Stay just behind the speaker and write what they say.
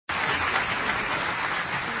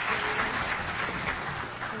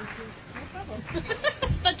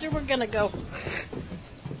going to go.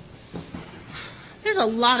 There's a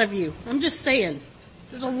lot of you. I'm just saying.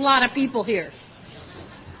 There's a lot of people here.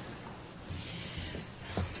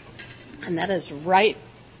 And that is right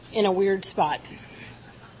in a weird spot.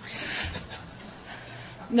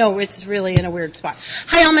 No, it's really in a weird spot.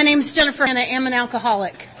 Hi, all. My name is Jennifer, and I am an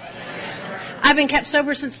alcoholic. I've been kept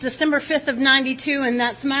sober since December 5th of 92, and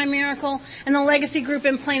that's my miracle. And the Legacy Group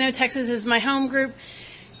in Plano, Texas is my home group.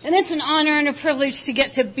 And it's an honor and a privilege to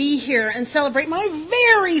get to be here and celebrate my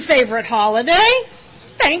very favorite holiday,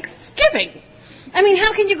 Thanksgiving. I mean,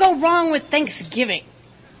 how can you go wrong with Thanksgiving?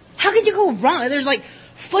 How can you go wrong? There's like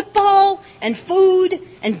football and food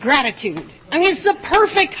and gratitude. I mean, it's the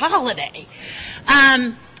perfect holiday.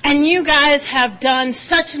 And you guys have done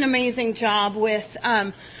such an amazing job with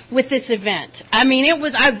this event. I mean,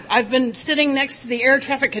 I've been sitting next to the air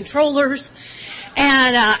traffic controllers,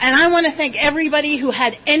 and I want to thank everybody who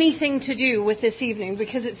had anything to do with this evening,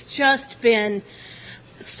 because it's just been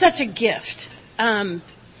such a gift. I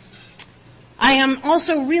am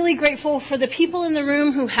also really grateful for the people in the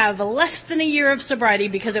room who have less than a year of sobriety,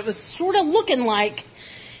 because it was sort of looking like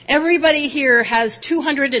everybody here has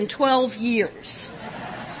 212 years.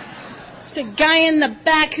 There's a guy in the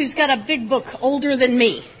back who's got a big book older than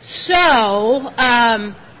me. So,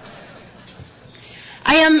 I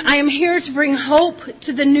am here to bring hope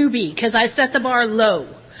to the newbie, because I set the bar low.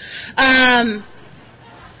 And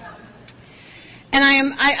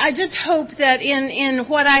I just hope that in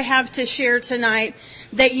what I have to share tonight,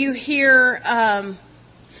 that you hear,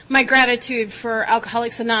 my gratitude for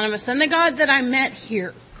Alcoholics Anonymous and the God that I met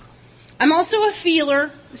here. I'm also a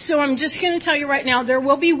feeler, so I'm just going to tell you right now, there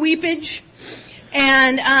will be weepage,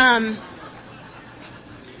 and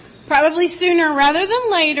probably sooner rather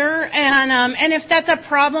than later, and if that's a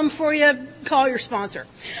problem for you, call your sponsor.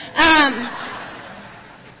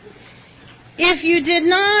 If you did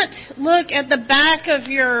not look at the back of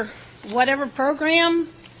your whatever program,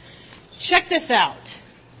 check this out.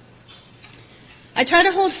 I try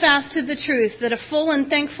to hold fast to the truth that a full and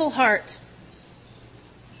thankful heart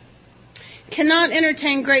cannot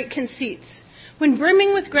entertain great conceits. When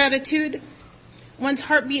brimming with gratitude, one's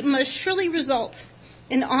heartbeat must surely result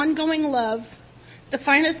in ongoing love, the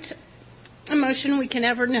finest emotion we can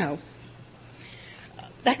ever know.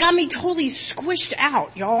 That got me totally squished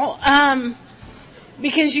out, y'all.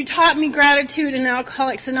 Because you taught me gratitude in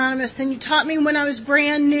Alcoholics Anonymous, and you taught me when I was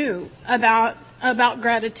brand new about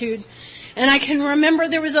gratitude. And I can remember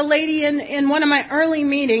there was a lady in one of my early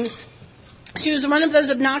meetings. She was one of those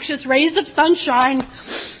obnoxious rays of sunshine,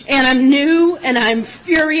 and I'm new, and I'm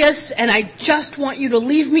furious, and I just want you to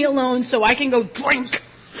leave me alone so I can go drink.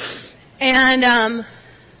 And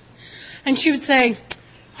she would say,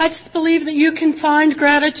 I just believe that you can find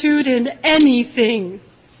gratitude in anything.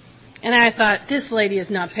 And I thought, this lady is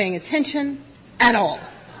not paying attention at all.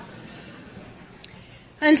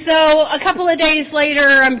 And so a couple of days later,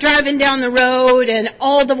 I'm driving down the road, and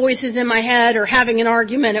all the voices in my head are having an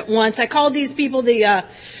argument at once. I called these people the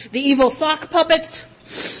evil sock puppets,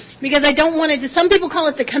 because I don't want it to, some people call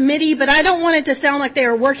it the committee, but I don't want it to sound like they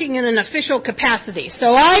are working in an official capacity.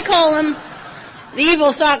 So I call them the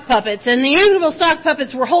evil sock puppets. And the evil sock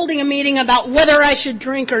puppets were holding a meeting about whether I should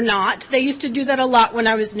drink or not. They used to do that a lot when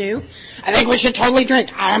I was new. I think we should totally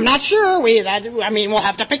drink. I'm not sure. We'll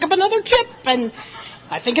have to pick up another chip, and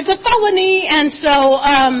I think it's a felony. And so,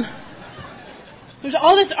 there's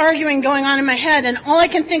all this arguing going on in my head, and all I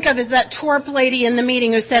can think of is that twerp lady in the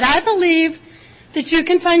meeting who said, I believe that you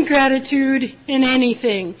can find gratitude in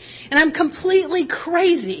anything. And I'm completely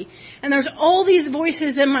crazy. And there's all these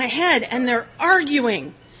voices in my head, and they're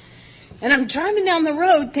arguing. And I'm driving down the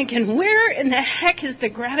road thinking, where in the heck is the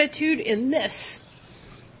gratitude in this?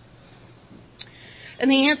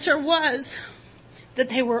 And the answer was that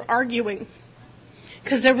they were arguing.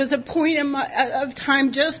 Because there was a point of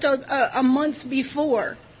time just a month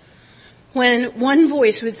before when one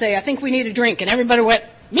voice would say, I think we need a drink. And everybody went,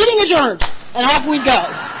 meeting adjourned. And off we'd go.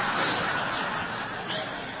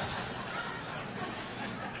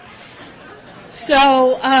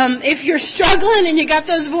 So, if you're struggling and you got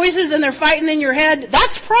those voices and they're fighting in your head,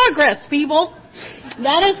 that's progress, people.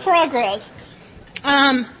 That is progress.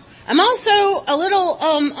 I'm also a little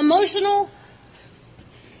emotional,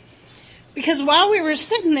 because while we were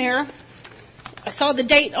sitting there, I saw the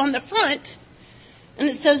date on the front, and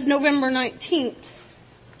it says November 19th.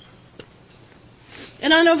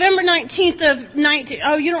 And on November 19th of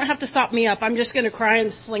oh, you don't have to stop me up. I'm just going to cry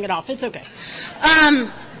and sling it off. It's okay.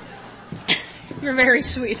 You're very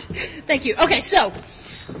sweet. Thank you. Okay, so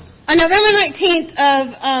on November 19th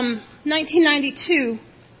of 1992,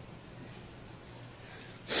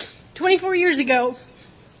 24 years ago,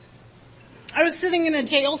 I was sitting in a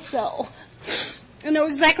jail cell. I know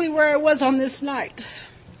exactly where I was on this night.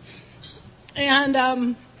 And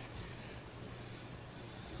I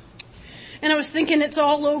was thinking it's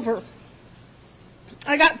all over.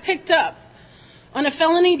 I got picked up on a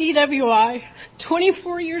felony DWI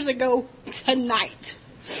 24 years ago tonight.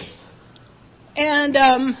 And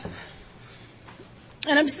I'm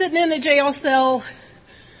sitting in a jail cell,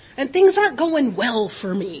 and things aren't going well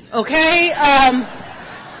for me, okay?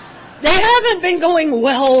 They haven't been going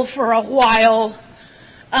well for a while.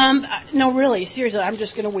 No, really, seriously, I'm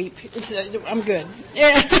just gonna weep. I'm good.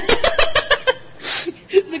 Yeah.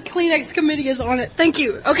 The Kleenex committee is on it. Thank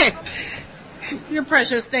you. Okay. You're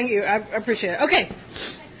precious. Thank you. I appreciate it. Okay.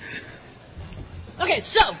 Okay,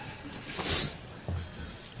 so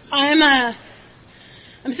I'm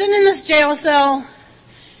sitting in this jail cell,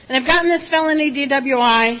 and I've gotten this felony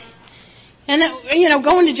DWI, and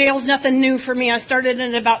going to jail is nothing new for me. I started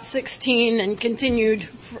at about 16 and continued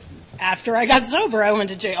after I got sober. I went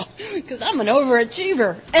to jail because I'm an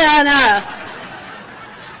overachiever, and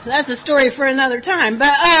that's a story for another time.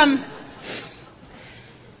 But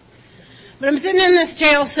I'm sitting in this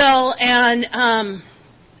jail cell, and I'm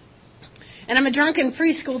a drunken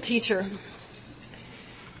preschool teacher.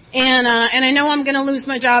 And I know I'm going to lose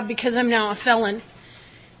my job because I'm now a felon.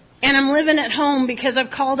 And I'm living at home because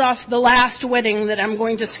I've called off the last wedding that I'm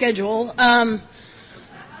going to schedule. And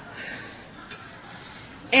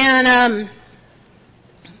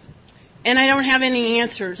I don't have any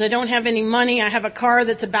answers. I don't have any money. I have a car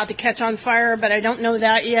that's about to catch on fire, but I don't know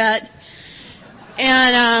that yet.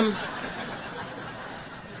 And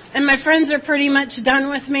my friends are pretty much done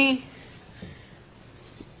with me.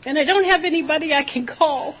 And I don't have anybody I can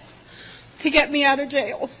call to get me out of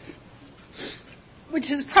jail, which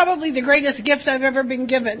is probably the greatest gift I've ever been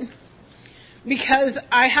given, because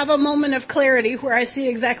I have a moment of clarity where I see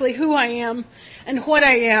exactly who I am and what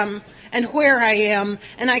I am and where I am,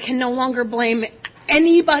 and I can no longer blame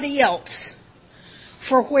anybody else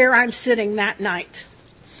for where I'm sitting that night.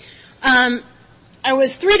 I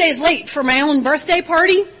was 3 days late for my own birthday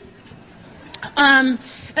party. And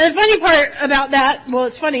the funny part about that, well,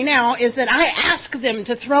 it's funny now, is that I asked them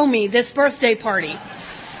to throw me this birthday party.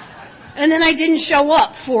 And then I didn't show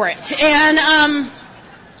up for it. And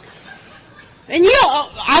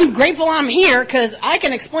I'm grateful I'm here because I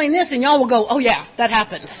can explain this and y'all will go, oh yeah, that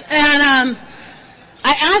happens. And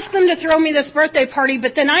I asked them to throw me this birthday party,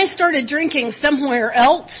 but then I started drinking somewhere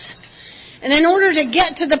else. And in order to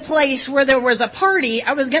get to the place where there was a party,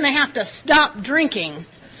 I was going to have to stop drinking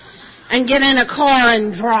and get in a car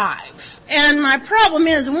and drive. And my problem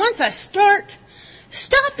is, once I start,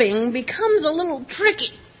 stopping becomes a little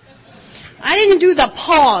tricky. I didn't do the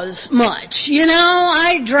pause much,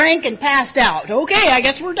 I drank and passed out. Okay, I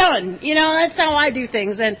guess we're done. That's how I do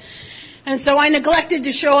things. And so I neglected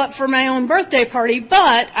to show up for my own birthday party,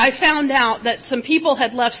 but I found out that some people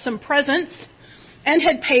had left some presents and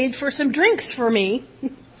had paid for some drinks for me.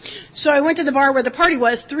 So I went to the bar where the party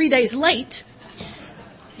was 3 days late,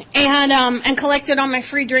 and collected all my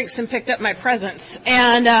free drinks and picked up my presents.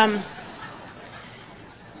 And I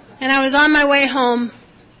was on my way home,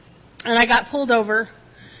 and I got pulled over.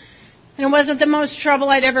 And it wasn't the most trouble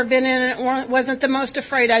I'd ever been in, it wasn't the most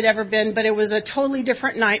afraid I'd ever been, but it was a totally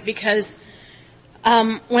different night because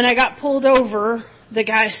when I got pulled over, the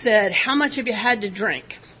guy said, "How much have you had to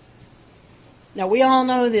drink?" Now, we all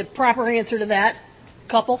know the proper answer to that.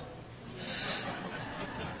 Couple.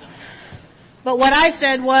 But what I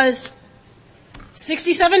said was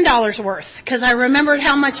 $67 worth, because I remembered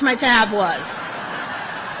how much my tab was.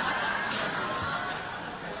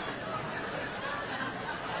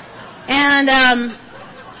 And,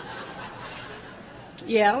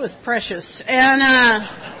 yeah, it was precious. And I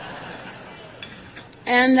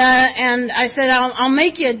said, I'll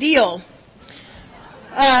make you a deal.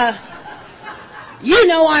 You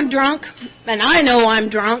know I'm drunk, and I know I'm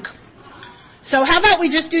drunk. So how about we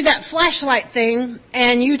just do that flashlight thing,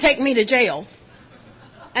 and you take me to jail?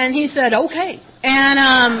 And he said, okay.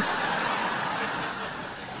 And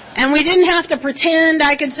we didn't have to pretend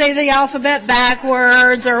I could say the alphabet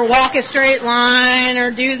backwards, or walk a straight line,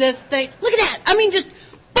 or do this thing. Look at that. I mean, just,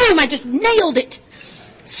 boom, I just nailed it.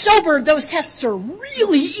 Sober, those tests are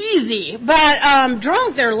really easy, but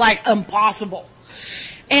drunk, they're like impossible.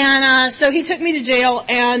 And so he took me to jail,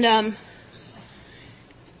 and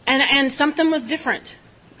something was different.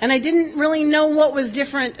 And I didn't really know what was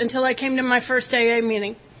different until I came to my first AA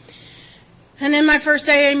meeting. And in my first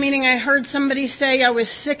AA meeting, I heard somebody say I was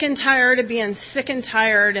sick and tired of being sick and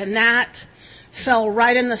tired, and that fell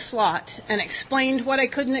right in the slot and explained what I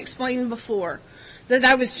couldn't explain before. that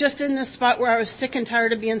I was just in this spot where I was sick and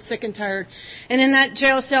tired of being sick and tired. And in that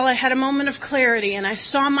jail cell, I had a moment of clarity, and I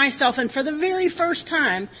saw myself, and for the very first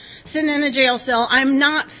time, sitting in a jail cell, I'm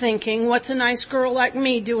not thinking, what's a nice girl like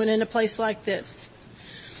me doing in a place like this?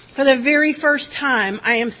 For the very first time,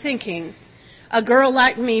 I am thinking, a girl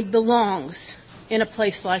like me belongs in a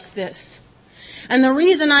place like this. And the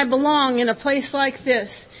reason I belong in a place like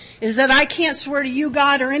this is that I can't swear to you,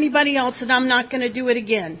 God, or anybody else that I'm not going to do it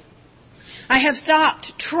again. I have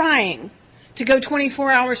stopped trying to go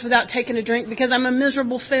 24 hours without taking a drink because I'm a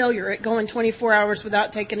miserable failure at going 24 hours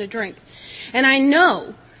without taking a drink. And I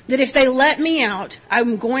know that if they let me out,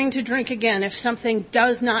 I'm going to drink again if something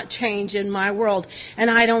does not change in my world.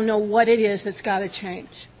 And I don't know what it is that's got to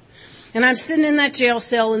change. And I'm sitting in that jail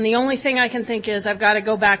cell, and the only thing I can think is I've got to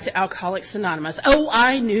go back to Alcoholics Anonymous. Oh,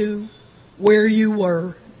 I knew where you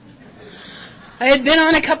were. I had been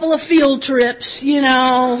on a couple of field trips, but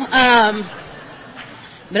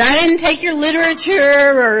I didn't take your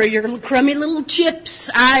literature or your crummy little chips.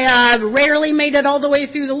 I rarely made it all the way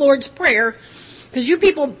through the Lord's Prayer, because you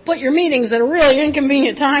people put your meetings at a really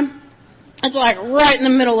inconvenient time. It's like right in the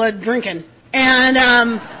middle of drinking.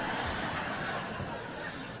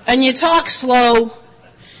 And you talk slow.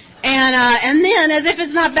 And then, as if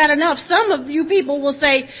it's not bad enough, some of you people will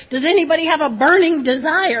say, does anybody have a burning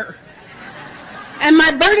desire? And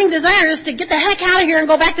my burning desire is to get the heck out of here and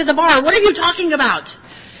go back to the bar. What are you talking about?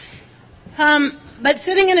 But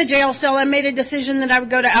sitting in a jail cell, I made a decision that I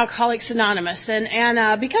would go to Alcoholics Anonymous.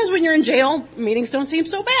 And because when you're in jail, meetings don't seem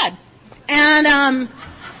so bad. And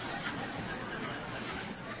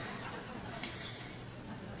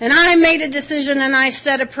I made a decision, and I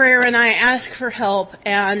said a prayer, and I asked for help.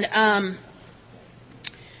 And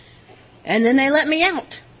then they let me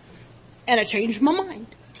out. And I changed my mind.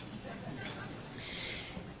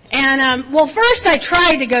 And, first I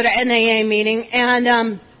tried to go to an AA meeting,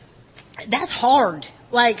 and, that's hard.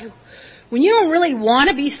 Like, when you don't really want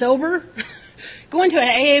to be sober, going to an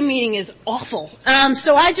AA meeting is awful.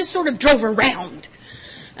 So I just sort of drove around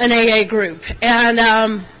an AA group, and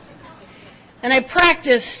I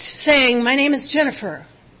practiced saying, my name is Jennifer,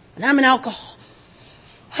 and I'm an alcoholic.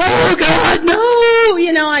 Oh God, no!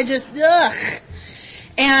 I just, ugh.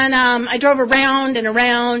 And, I drove around and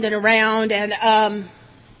around and around, and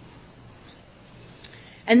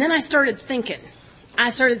then I started thinking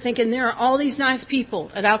there are all these nice people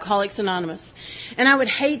at Alcoholics Anonymous, and I would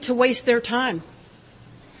hate to waste their time.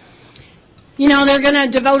 They're going to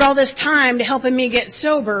devote all this time to helping me get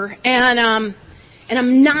sober, and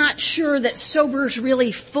I'm not sure that sober's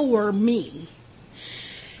really for me.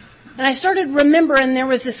 And I started remembering there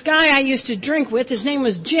was this guy I used to drink with. His name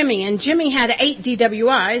was Jimmy, and Jimmy had 8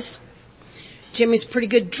 DWIs. Jimmy's a pretty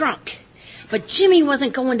good drunk. But Jimmy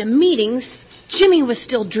wasn't going to meetings. Jimmy was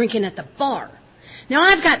still drinking at the bar. Now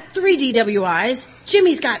I've got 3 DWIs,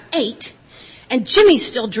 Jimmy's got 8, and Jimmy's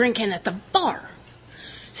still drinking at the bar.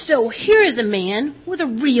 So here is a man with a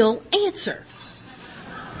real answer.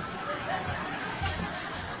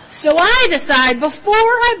 So I decide, before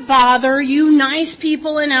I bother you nice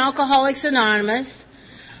people in Alcoholics Anonymous,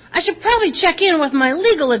 I should probably check in with my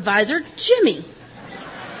legal advisor, Jimmy.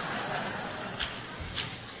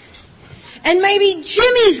 And maybe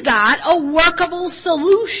Jimmy's got a workable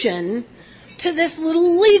solution to this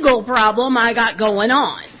little legal problem I got going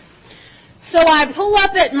on. So I pull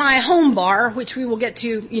up at my home bar, which we will get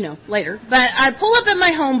to, later. But I pull up at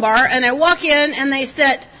my home bar, and I walk in, and they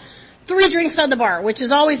set 3 drinks on the bar, which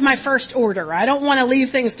is always my first order. I don't want to leave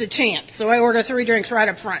things to chance, so I order 3 drinks right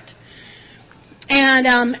up front.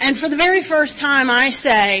 And for the very first time, I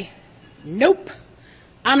say, nope,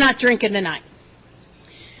 I'm not drinking tonight.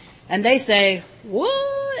 And they say,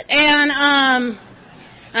 what? And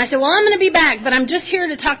I said, well, I'm going to be back, but I'm just here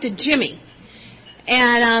to talk to Jimmy.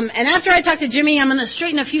 And after I talk to Jimmy, I'm going to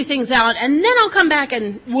straighten a few things out, and then I'll come back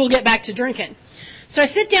and we'll get back to drinking. So I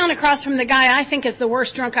sit down across from the guy I think is the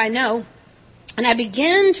worst drunk I know, and I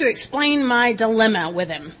begin to explain my dilemma with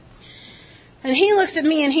him. And he looks at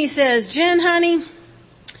me and he says, Jen, honey,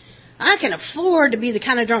 I can afford to be the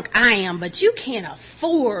kind of drunk I am, but you can't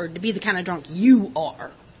afford to be the kind of drunk you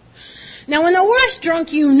are. Now, when the worst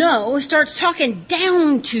drunk you know starts talking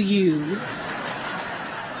down to you,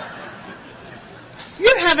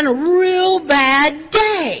 you're having a real bad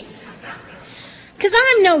day. Because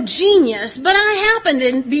I'm no genius, but I happen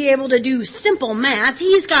to be able to do simple math.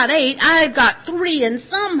 He's got 8, I've got 3, and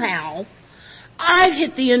somehow I've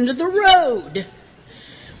hit the end of the road.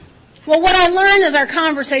 Well, what I learned as our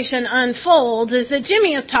conversation unfolds is that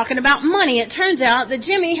Jimmy is talking about money. It turns out that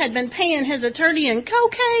Jimmy had been paying his attorney in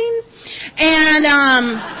cocaine, and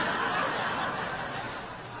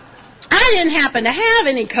I I didn't happen to have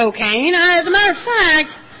any cocaine. As a matter of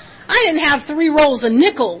fact, I didn't have 3 rolls of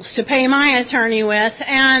nickels to pay my attorney with.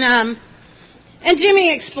 And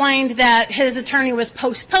Jimmy explained that his attorney was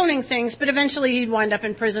postponing things, but eventually he'd wind up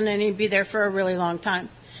in prison and he'd be there for a really long time.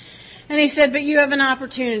 And he said, but you have an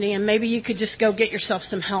opportunity and maybe you could just go get yourself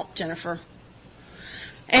some help, Jennifer.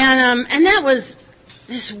 And that was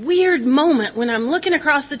this weird moment when I'm looking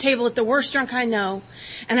across the table at the worst drunk I know,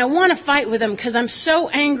 and I want to fight with him because I'm so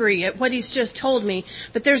angry at what he's just told me.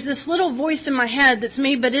 But there's this little voice in my head that's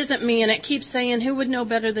me but isn't me, and it keeps saying, who would know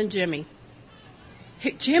better than Jimmy?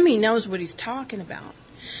 Jimmy knows what he's talking about.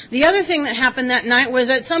 The other thing that happened that night was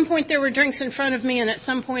at some point there were drinks in front of me, and at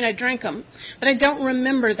some point I drank them. But I don't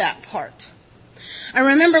remember that part. I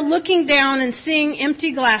remember looking down and seeing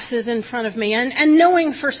empty glasses in front of me and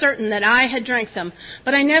knowing for certain that I had drank them.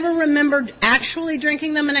 But I never remembered actually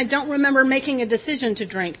drinking them, and I don't remember making a decision to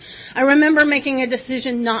drink. I remember making a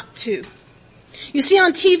decision not to. You see,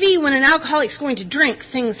 on TV, when an alcoholic's going to drink,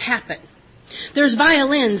 things happen. There's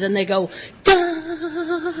violins, and they go,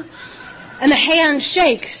 da, and the hand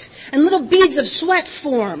shakes, and little beads of sweat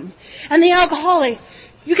form. And the alcoholic,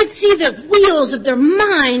 you could see the wheels of their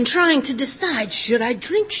mind trying to decide, should I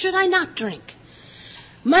drink, should I not drink?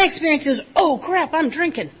 My experience is, oh crap, I'm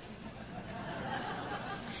drinking.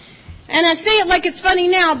 And I say it like it's funny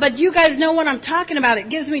now, but you guys know what I'm talking about. It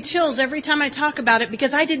gives me chills every time I talk about it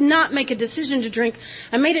because I did not make a decision to drink.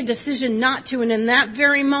 I made a decision not to, and in that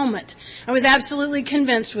very moment, I was absolutely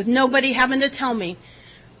convinced, with nobody having to tell me,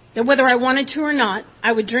 that whether I wanted to or not,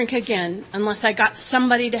 I would drink again unless I got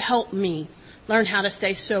somebody to help me learn how to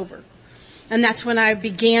stay sober. And that's when I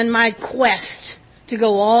began my quest to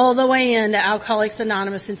go all the way into Alcoholics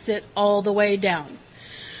Anonymous and sit all the way down.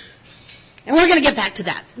 And we're going to get back to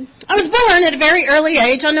that. I was born at a very early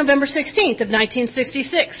age on November 16th of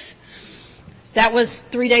 1966. That was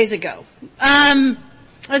 3 days ago. I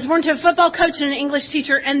was born to a football coach and an English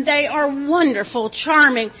teacher, and they are wonderful,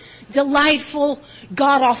 charming, delightful,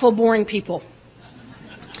 god-awful, boring people.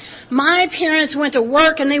 My parents went to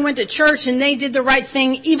work and they went to church and they did the right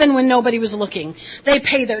thing even when nobody was looking. They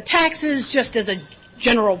pay their taxes just as a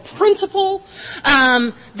general principle.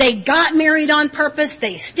 They got married on purpose.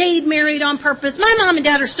 They stayed married on purpose. My mom and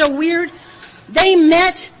dad are so weird. They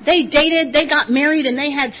met, they dated, they got married, and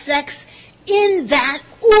they had sex in that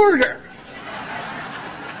order.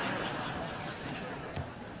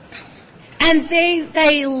 And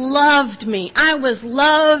they loved me. I was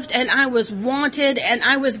loved and I was wanted and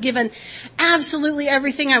I was given absolutely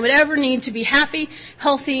everything I would ever need to be happy,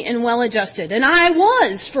 healthy, and well-adjusted. And I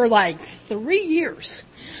was for like 3 years.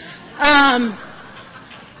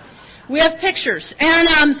 We have pictures.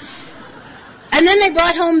 And then they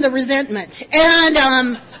brought home the resentment.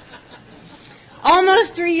 And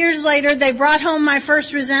almost 3 years later, they brought home my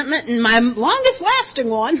first resentment and my longest lasting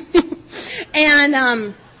one.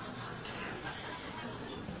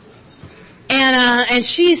 And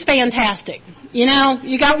she's fantastic. You know,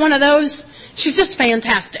 you got one of those? She's just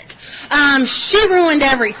fantastic. She ruined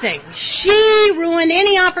everything. She ruined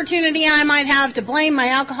any opportunity I might have to blame my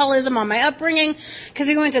alcoholism on my upbringing, because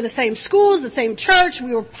we went to the same schools, the same church,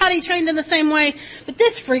 we were potty trained in the same way. But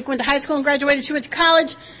this freak went to high school and graduated. She went to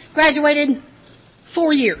college, graduated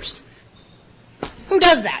 4 years. Who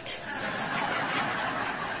does that?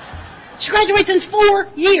 She graduates in 4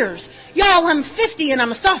 years. Y'all, I'm 50 and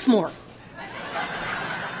I'm a sophomore.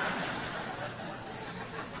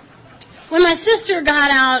 When my sister got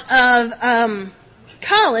out of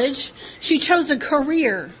college, she chose a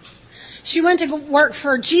career. She went to work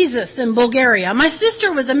for Jesus in Bulgaria. My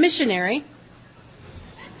sister was a missionary,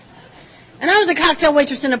 and I was a cocktail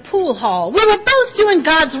waitress in a pool hall. We were both doing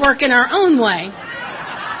God's work in our own way.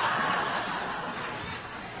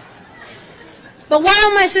 But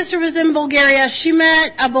while my sister was in Bulgaria, she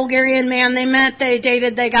met a Bulgarian man. They met, they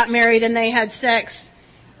dated, they got married, and they had sex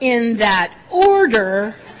in that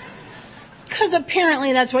order. Because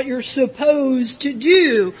apparently that's what you're supposed to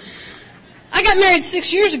do. I got married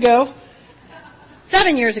 6 years ago.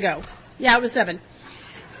 7 years ago. Yeah, it was 7.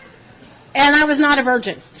 And I was not a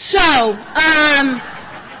virgin. So,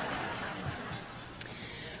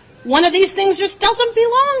 one of these things just doesn't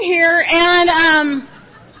belong here.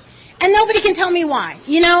 And nobody can tell me why.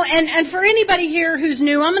 You know, and for anybody here who's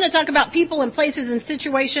new, I'm going to talk about people and places and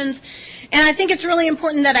situations. And I think it's really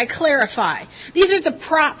important that I clarify. These are the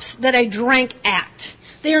props that I drank at.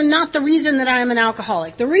 They are not the reason that I am an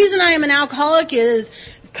alcoholic. The reason I am an alcoholic is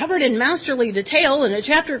covered in masterly detail in a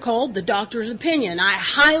chapter called The Doctor's Opinion. I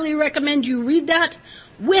highly recommend you read that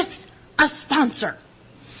with a sponsor.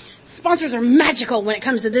 Sponsors are magical when it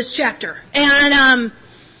comes to this chapter. And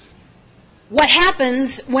what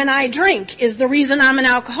happens when I drink is the reason I'm an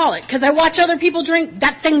alcoholic. Because I watch other people drink,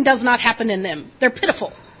 that thing does not happen in them. They're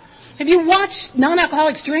pitiful. Have you watched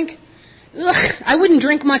non-alcoholics drink? Ugh, I wouldn't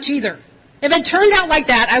drink much either. If it turned out like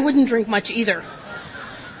that, I wouldn't drink much either.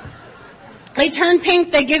 They turn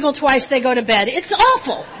pink, they giggle twice, they go to bed. It's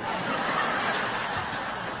awful.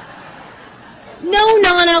 No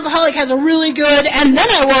non-alcoholic has a really good, and then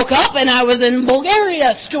I woke up and I was in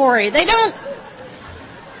Bulgaria story. They don't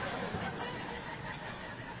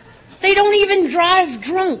even drive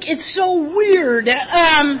drunk. It's so weird.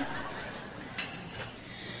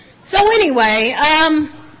 So anyway,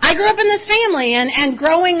 I grew up in this family, and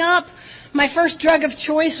growing up, my first drug of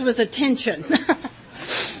choice was attention.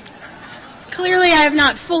 Clearly, I have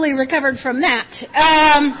not fully recovered from that.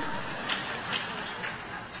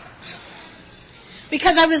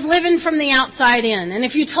 Because I was living from the outside in. And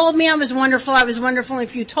if you told me I was wonderful, I was wonderful.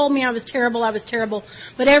 If you told me I was terrible, I was terrible.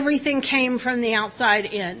 But everything came from the outside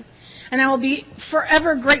in. And I will be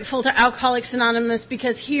forever grateful to Alcoholics Anonymous,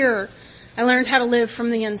 because here I learned how to live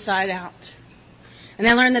from the inside out. And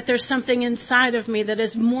I learned that there's something inside of me that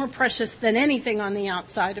is more precious than anything on the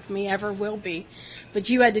outside of me ever will be. But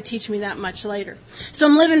you had to teach me that much later. So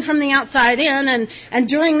I'm living from the outside in, and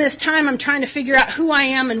during this time I'm trying to figure out who I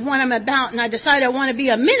am and what I'm about, and I decided I want to be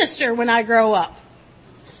a minister when I grow up.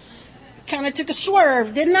 Kind of took a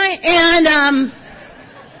swerve, didn't I? And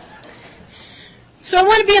so I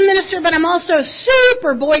want to be a minister, but I'm also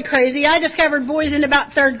super boy crazy. I discovered boys in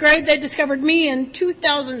about 3rd grade. They discovered me in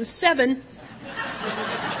 2007.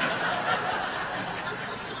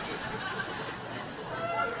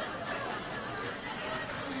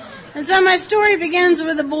 And so my story begins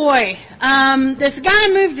with a boy. This guy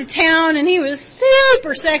moved to town, and he was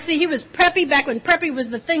super sexy. He was preppy back when preppy was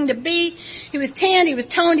the thing to be. He was tanned, he was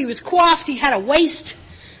toned, he was coiffed, he had a waist.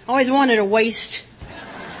 Always wanted a waist.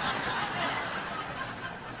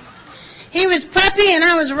 He was preppy, and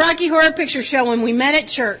I was Rocky Horror Picture Show when we met at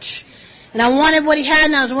church. And I wanted what he had,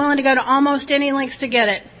 and I was willing to go to almost any lengths to get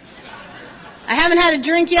it. I haven't had a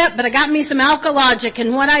drink yet, but I got me some Alkalogic,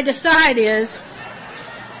 and what I decide is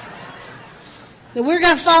that we're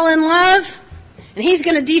going to fall in love, and he's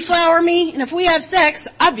going to deflower me, and if we have sex,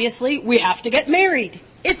 obviously, we have to get married.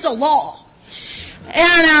 It's a law.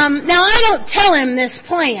 And now I don't tell him this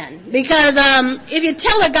plan, because if you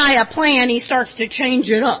tell a guy a plan, he starts to change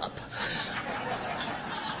it up.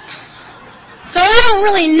 So I don't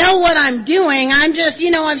really know what I'm doing. I'm just,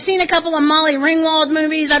 I've seen a couple of Molly Ringwald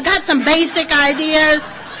movies. I've got some basic ideas.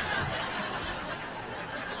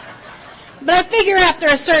 But I figure after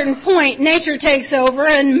a certain point, nature takes over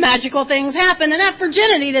and magical things happen, and that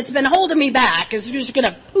virginity that's been holding me back is just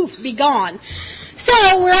gonna be gone. So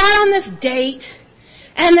we're out on this date,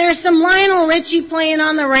 and there's some Lionel Richie playing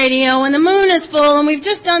on the radio, and the moon is full, and we've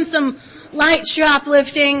just done some light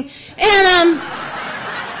shoplifting,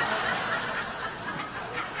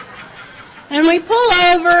 and we pull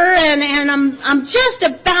over, and I'm just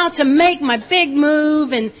about to make my big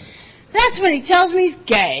move, and that's when he tells me he's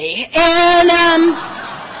gay. And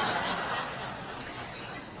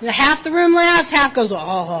half the room laughs, half goes,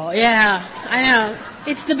 oh, yeah, I know.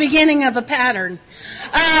 It's the beginning of a pattern.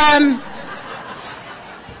 And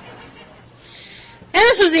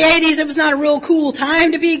this was the 80s. It was not a real cool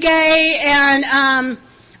time to be gay. And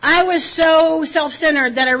I was so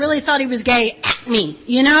self-centered that I really thought he was gay at me.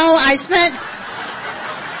 I spent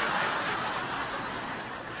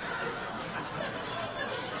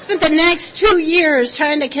the next 2 years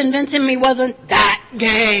trying to convince him he wasn't that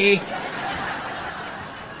gay.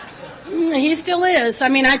 He still is.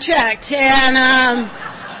 I checked. And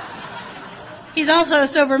he's also a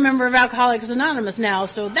sober member of Alcoholics Anonymous now,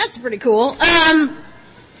 so that's pretty cool.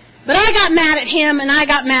 But I got mad at him, and I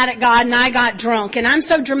got mad at God, and I got drunk. And I'm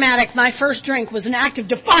so dramatic, my first drink was an act of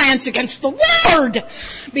defiance against the Lord,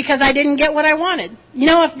 because I didn't get what I wanted.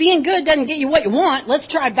 If being good doesn't get you what you want, let's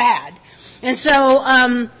try bad. And so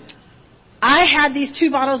I had these 2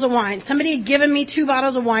 bottles of wine. Somebody had given me 2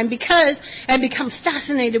 bottles of wine because I had become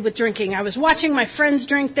fascinated with drinking. I was watching my friends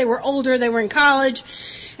drink. They were older. They were in college.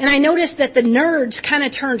 And I noticed that the nerds kind of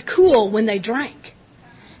turned cool when they drank.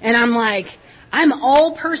 And I'm like, I'm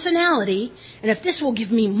all personality, and if this will give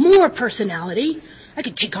me more personality, I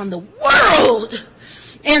could take on the world.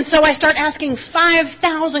 And so I start asking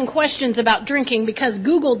 5,000 questions about drinking because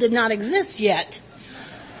Google did not exist yet.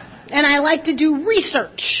 And I like to do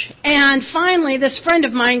research. And finally, this friend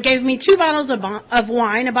of mine gave me 2 bottles of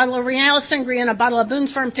wine, a bottle of Real Sangria and a bottle of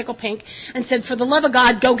Boone's Farm Tickle Pink, and said, for the love of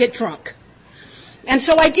God, go get drunk. And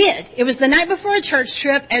so I did. It was the night before a church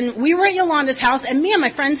trip, and we were at Yolanda's house, and me and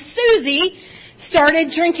my friend Susie started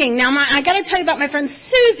drinking. Now, I got to tell you about my friend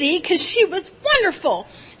Susie, because she was wonderful.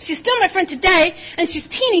 She's still my friend today, and she's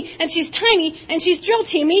teeny, and she's tiny, and she's drill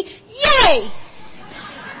teamy. Yay!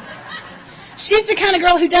 She's the kind of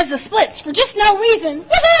girl who does the splits for just no reason.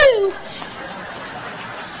 Woohoo!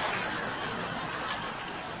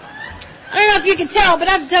 I don't know if you can tell, but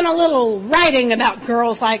I've done a little writing about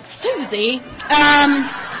girls like Susie.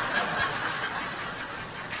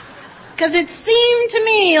 Because it seemed to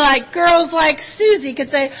me like girls like Susie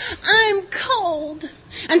could say, I'm cold.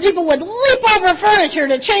 And people would leap over furniture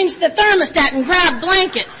to change the thermostat and grab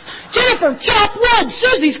blankets. Jennifer, chop wood,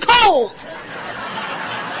 Susie's cold.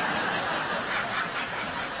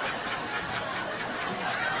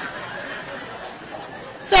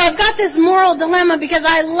 So I've got this moral dilemma because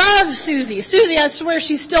I love Susie. Susie, I swear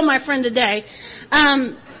she's still my friend today.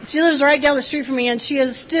 She lives right down the street from me, and she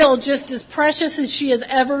is still just as precious as she has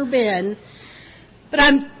ever been. But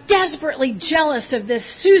I'm desperately jealous of this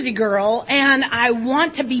Susie girl, and I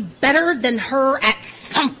want to be better than her at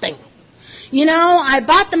something. You know, I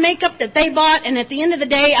bought the makeup that they bought, and at the end of the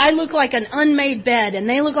day, I look like an unmade bed, and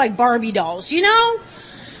they look like Barbie dolls, you know?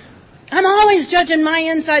 I'm always judging my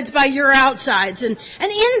insides by your outsides, and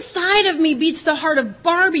inside of me beats the heart of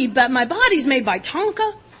Barbie, but my body's made by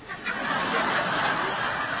Tonka.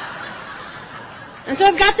 And so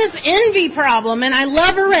I've got this envy problem, and I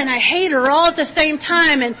love her and I hate her all at the same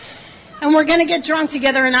time, and we're gonna get drunk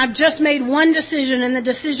together, and I've just made one decision, and the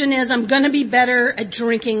decision is I'm gonna be better at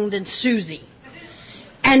drinking than Susie.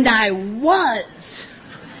 And I was.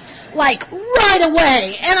 Like, right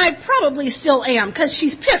away. And I probably still am, because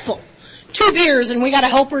she's pitiful. 2 beers and we gotta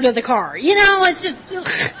help her to the car. You know, it's just,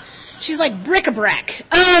 ugh. She's like bric-a-brac.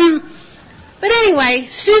 But anyway,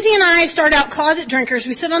 Susie and I start out closet drinkers.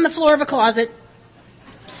 We sit on the floor of a closet.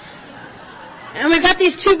 And we've got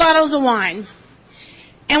these 2 bottles of wine.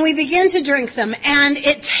 And we begin to drink them. And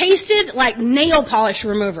it tasted like nail polish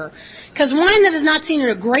remover. Because wine that has not seen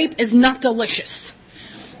a grape is not delicious.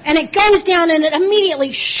 And it goes down and it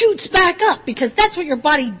immediately shoots back up, because that's what your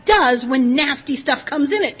body does when nasty stuff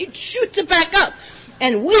comes in it. It shoots it back up.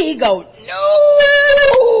 And we go,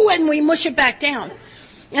 no, and we mush it back down.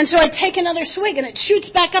 And so I take another swig and it shoots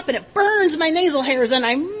back up and it burns my nasal hairs and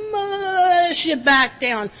I mush it back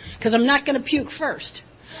down, because I'm not going to puke first.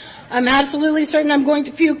 I'm absolutely certain I'm going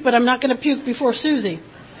to puke, but I'm not going to puke before Susie.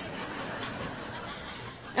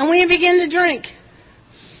 And we begin to drink.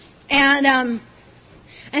 And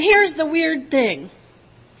here's the weird thing.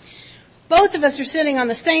 Both of us are sitting on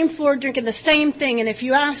the same floor drinking the same thing, and if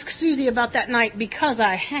you ask Susie about that night, because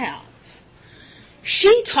I have,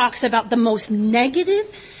 she talks about the most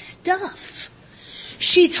negative stuff.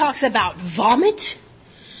 She talks about vomit.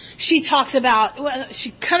 She talks about, well,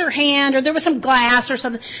 she cut her hand, or there was some glass or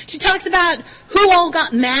something. She talks about who all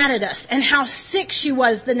got mad at us and how sick she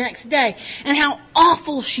was the next day and how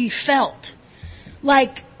awful she felt.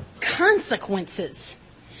 Like consequences.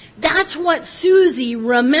 That's what Susie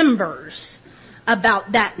remembers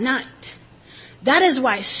about that night. That is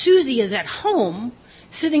why Susie is at home,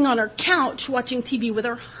 sitting on her couch watching TV with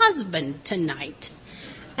her husband tonight.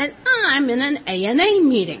 And I'm in an ANA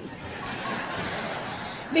meeting.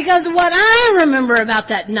 Because what I remember about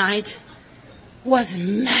that night was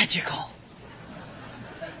magical.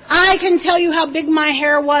 I can tell you how big my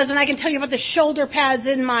hair was, and I can tell you about the shoulder pads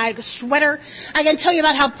in my sweater. I can tell you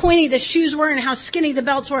about how pointy the shoes were and how skinny the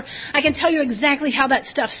belts were. I can tell you exactly how that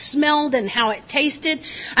stuff smelled and how it tasted.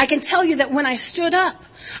 I can tell you that when I stood up,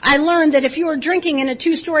 I learned that if you were drinking in a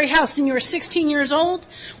 2-story house and you were 16 years old,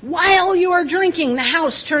 while you are drinking, the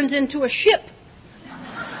house turns into a ship.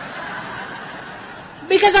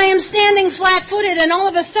 Because I am standing flat-footed, and all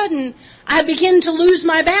of a sudden, I begin to lose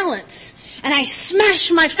my balance. And I smash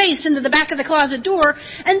my face into the back of the closet door,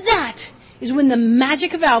 and that is when the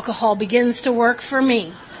magic of alcohol begins to work for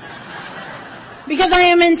me. Because I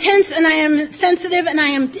am intense, and I am sensitive, and I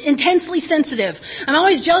am intensely sensitive. I'm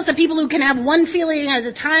always jealous of people who can have one feeling at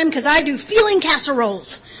a time, because I do feeling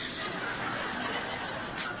casseroles.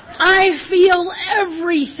 I feel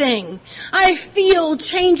everything. I feel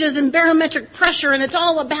changes in barometric pressure, and it's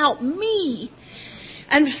all about me.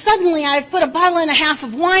 And suddenly I've put 1.5 bottles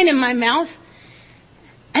of wine in my mouth.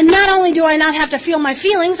 And not only do I not have to feel my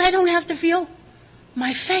feelings, I don't have to feel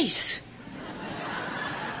my face.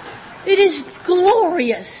 It is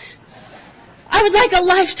glorious. I would like a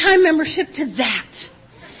lifetime membership to that.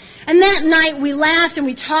 And that night we laughed and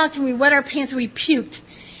we talked and we wet our pants and we puked.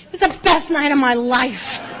 It was the best night of my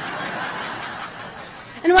life.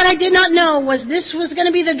 And what I did not know was this was going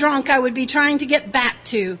to be the drunk I would be trying to get back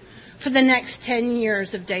to for the next 10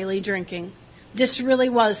 years of daily drinking. This really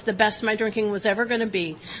was the best my drinking was ever going to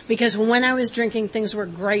be, because when I was drinking, things were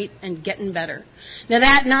great and getting better. Now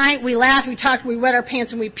that night, we laughed, we talked, we wet our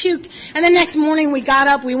pants, and we puked. And the next morning, we got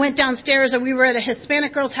up, we went downstairs, and we were at a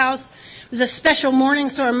Hispanic girl's house. It was a special morning,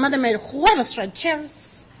 so our mother made huevos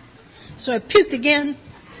rancheros. So I puked again.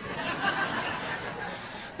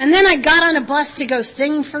 And then I got on a bus to go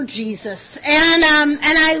sing for Jesus. And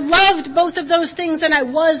I loved both of those things, and I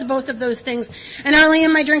was both of those things. And early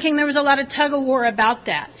in my drinking, there was a lot of tug of war about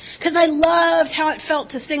that. Because I loved how it felt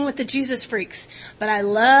to sing with the Jesus Freaks. But I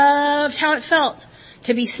loved how it felt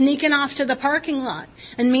to be sneaking off to the parking lot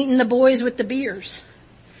and meeting the boys with the beers.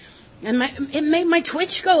 And it made my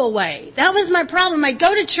twitch go away. That was my problem. I'd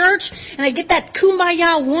go to church, and I'd get that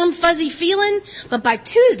kumbaya, warm, fuzzy feeling. But by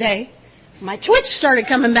Tuesday, my twitch started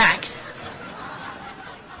coming back.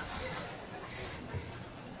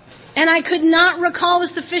 And I could not recall with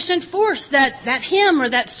sufficient force that hymn or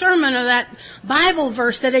that sermon or that Bible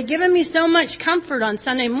verse that had given me so much comfort on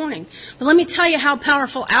Sunday morning. But let me tell you how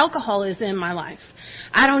powerful alcohol is in my life.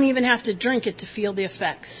 I don't even have to drink it to feel the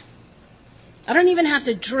effects. I don't even have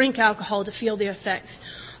to drink alcohol to feel the effects.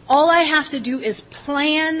 All I have to do is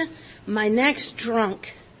plan my next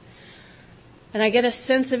drunk. And I get a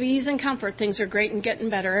sense of ease and comfort. Things are great and getting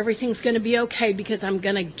better. Everything's going to be okay because I'm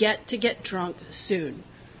going to get drunk soon.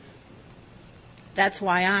 That's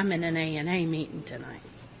why I'm in an A&A meeting tonight.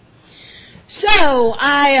 So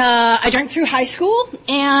I drank through high school,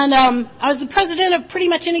 and I was the president of pretty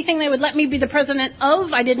much anything they would let me be the president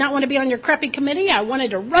of. I did not want to be on your crappy committee. I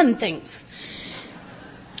wanted to run things.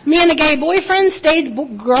 Me and a gay boyfriend stayed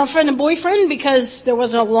girlfriend and boyfriend because there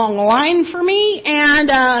wasn't a long line for me,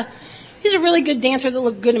 and he's a really good dancer that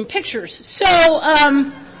looked good in pictures. So,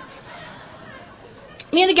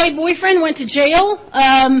 me and the gay boyfriend went to jail,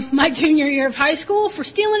 my junior year of high school for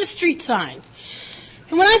stealing a street sign.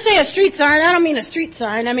 And when I say a street sign, I don't mean a street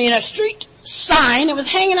sign, I mean a street sign. It was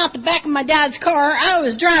hanging out the back of my dad's car. I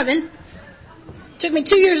was driving. It took me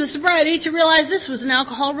 2 years of sobriety to realize this was an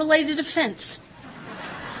alcohol-related offense.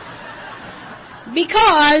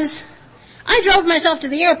 Because I drove myself to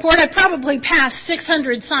the airport. I probably passed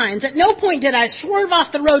 600 signs. At no point did I swerve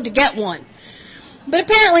off the road to get one. But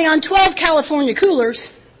apparently on 12 California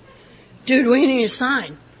coolers, dude, we need a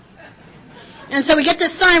sign. And so we get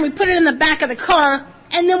this sign, we put it in the back of the car,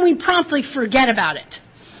 and then we promptly forget about it.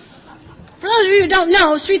 For those of you who don't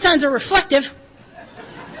know, street signs are reflective.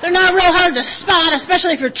 They're not real hard to spot,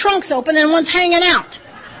 especially if your trunk's open and one's hanging out.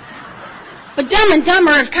 But Dumb and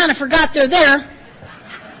Dumber have kind of forgot they're there.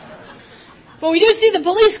 But we do see the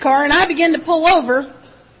police car, and I begin to pull over.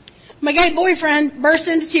 My gay boyfriend bursts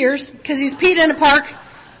into tears because he's peed in a park,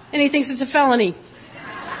 and he thinks it's a felony.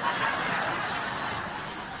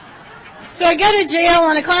 So I go to jail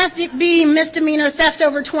on a Class B misdemeanor theft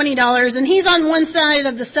over $20, and he's on one side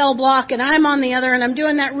of the cell block, and I'm on the other, and I'm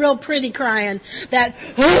doing that real pretty crying, that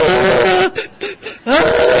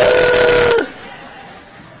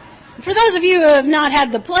For those of you who have not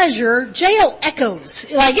had the pleasure, jail echoes.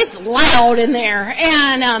 Like, it's loud in there.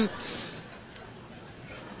 And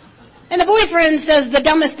the boyfriend says the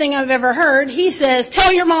dumbest thing I've ever heard. He says,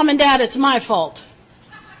 "Tell your mom and dad it's my fault."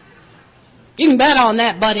 You can bet on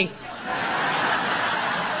that, buddy.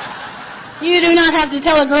 You do not have to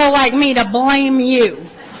tell a girl like me to blame you.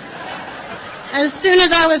 As soon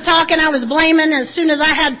as I was talking, I was blaming. As soon as I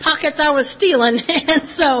had pockets, I was stealing. And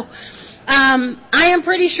so, I am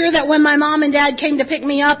pretty sure that when my mom and dad came to pick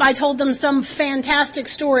me up, I told them some fantastic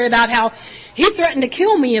story about how he threatened to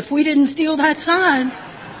kill me if we didn't steal that sign.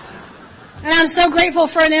 And I'm so grateful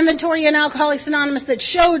for an inventory in Alcoholics Anonymous that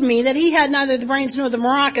showed me that he had neither the brains nor the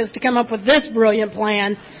maracas to come up with this brilliant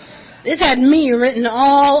plan. This had me written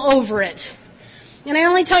all over it. And I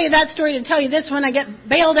only tell you that story to tell you this: when I get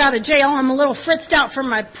bailed out of jail, I'm a little fritzed out from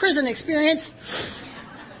my prison experience.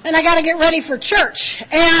 And I gotta get ready for church.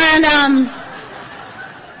 And,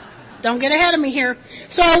 don't get ahead of me here.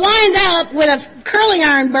 So I wind up with a curling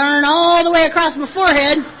iron burn all the way across my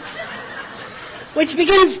forehead, which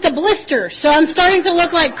begins to blister. So I'm starting to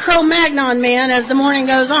look like Cro-Magnon Man as the morning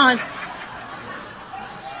goes on.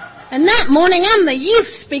 And that morning, I'm the youth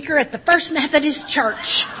speaker at the First Methodist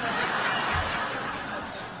Church.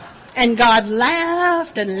 And God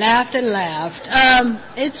laughed and laughed and laughed.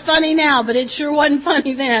 It's funny now, but it sure wasn't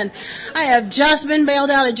funny then. I have just been bailed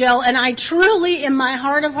out of jail, and I truly, in my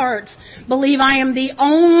heart of hearts, believe I am the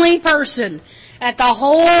only person at the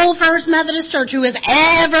whole First Methodist Church who has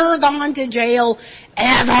ever gone to jail,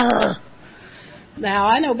 ever. Now,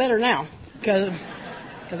 I know better now, because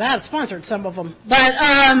I have sponsored some of them.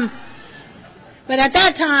 But at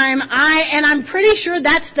that time, I'm pretty sure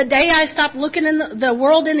that's the day I stopped looking in the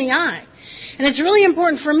world in the eye. And it's really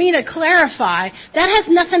important for me to clarify that has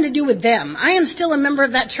nothing to do with them. I am still a member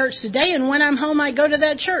of that church today, and when I'm home, I go to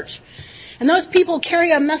that church. And those people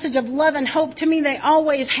carry a message of love and hope to me. They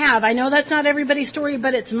always have. I know that's not everybody's story,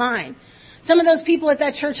 but it's mine. Some of those people at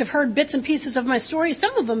that church have heard bits and pieces of my story.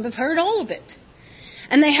 Some of them have heard all of it.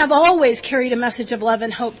 And they have always carried a message of love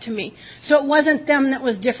and hope to me. So it wasn't them that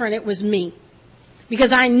was different, it was me.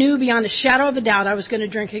 Because I knew beyond a shadow of a doubt I was going to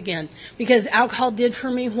drink again. Because alcohol did for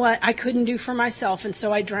me what I couldn't do for myself, and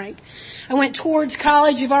so I drank. I went towards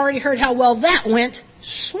college. You've already heard how well that went.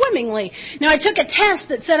 Swimmingly. Now, I took a test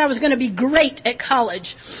that said I was going to be great at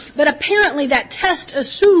college. But apparently that test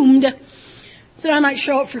assumed that I might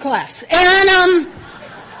show up for class. And,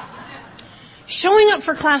 showing up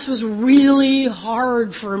for class was really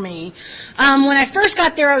hard for me. When I first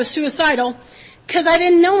got there, I was suicidal because I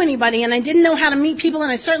didn't know anybody and I didn't know how to meet people,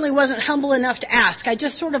 and I certainly wasn't humble enough to ask. I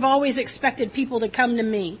just sort of always expected people to come to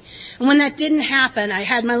me. And when that didn't happen, I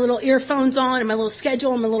had my little earphones on and my little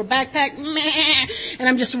schedule and my little backpack, and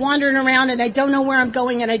I'm just wandering around and I don't know where I'm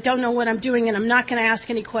going and I don't know what I'm doing, and I'm not going to ask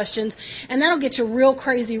any questions. And that'll get you real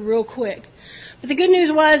crazy real quick. But the good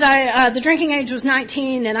news was the drinking age was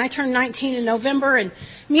 19, and I turned 19 in November, and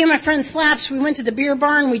me and my friend Slaps, we went to the beer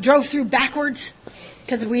barn. We drove through backwards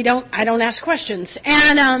because I don't ask questions.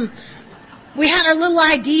 And we had our little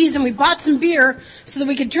IDs, and we bought some beer so that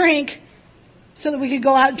we could drink, so that we could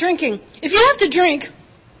go out drinking. If you have to drink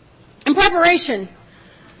in preparation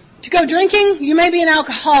to go drinking, you may be an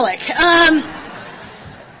alcoholic.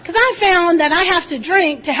 Because I found that I have to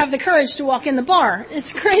drink to have the courage to walk in the bar.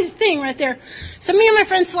 It's a crazy thing right there. So me and my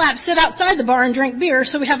friend Slap sit outside the bar and drink beer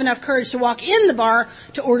so we have enough courage to walk in the bar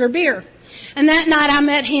to order beer. And that night I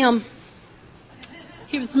met him.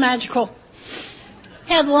 He was magical.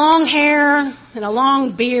 He had long hair and a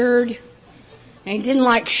long beard, and he didn't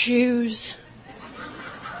like shoes.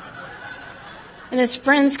 And his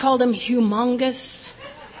friends called him humongous,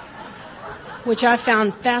 which I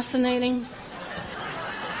found fascinating.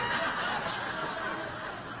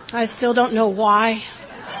 I still don't know why.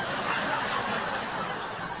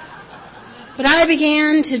 But I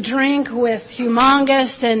began to drink with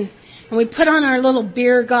Humongous, and we put on our little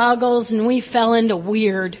beer goggles, and we fell into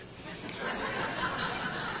weird.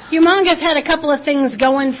 Humongous had a couple of things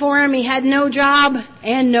going for him. He had no job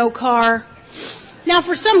and no car. Now,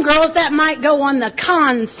 for some girls, that might go on the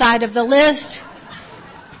con side of the list.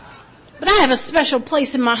 But I have a special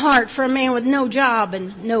place in my heart for a man with no job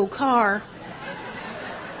and no car.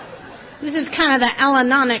 This is kind of the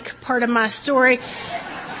Alanonic part of my story.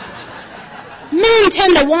 Men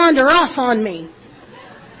tend to wander off on me.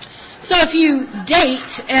 So if you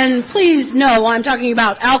date, and please know I'm talking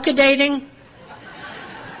about alka dating.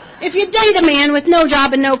 If you date a man with no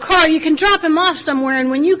job and no car, you can drop him off somewhere,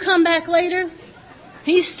 and when you come back later,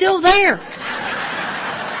 he's still there.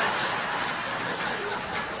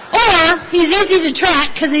 Or he's easy to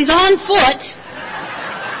track because he's on foot.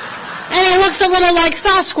 And he looks a little like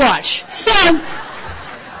Sasquatch. So,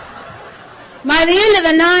 by the end of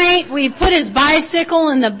the night, we put his bicycle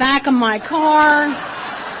in the back of my car.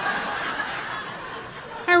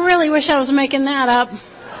 I really wish I was making that up.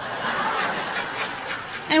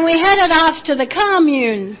 And we headed off to the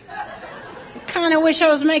commune. I kind of wish I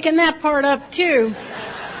was making that part up too.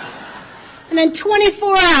 And in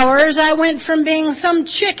 24 hours, I went from being some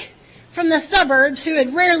chick from the suburbs who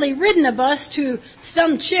had rarely ridden a bus to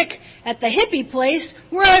some chick at the hippie place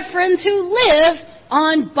where I have friends who live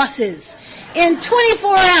on buses. In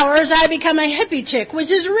 24 hours, I become a hippie chick,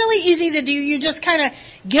 which is really easy to do. You just kind of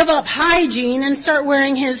give up hygiene and start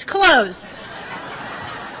wearing his clothes.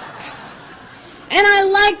 And I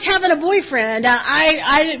liked having a boyfriend.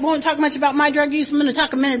 I won't talk much about my drug use. I'm going to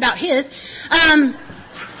talk a minute about his.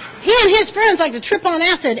 He and his friends like to trip on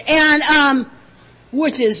acid, and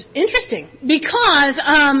which is interesting because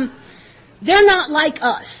they're not like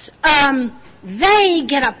us. They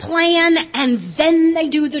get a plan and then they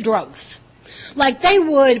do the drugs. Like they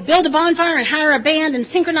would build a bonfire and hire a band and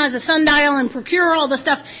synchronize a sundial and procure all the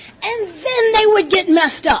stuff, and then they would get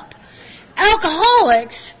messed up.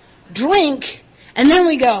 Alcoholics drink, and then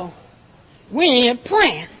we go, we need a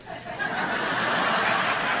plan.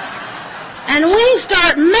 And we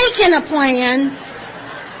start making a plan,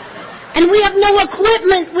 and we have no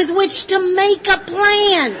equipment with which to make a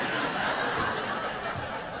plan.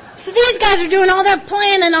 So these guys are doing all their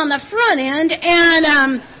planning on the front end,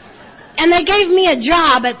 and they gave me a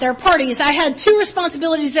job at their parties. I had two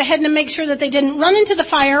responsibilities. I had to make sure that they didn't run into the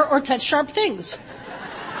fire or touch sharp things.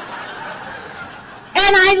 And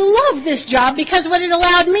I love this job because what it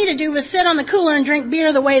allowed me to do was sit on the cooler and drink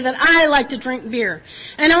beer the way that I like to drink beer.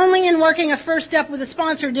 And only in working a first step with a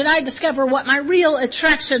sponsor did I discover what my real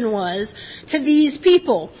attraction was to these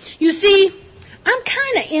people. You see, I'm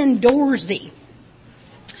kind of indoorsy.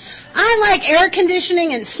 I like air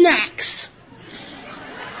conditioning and snacks.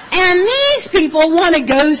 And these people want to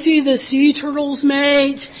go see the sea turtles,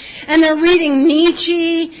 mate. And they're reading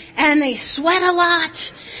Nietzsche, and they sweat a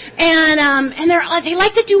lot. And they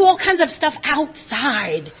like to do all kinds of stuff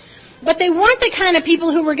outside. But they weren't the kind of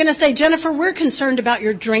people who were going to say, Jennifer, we're concerned about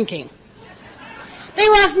your drinking. They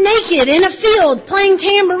were off naked in a field playing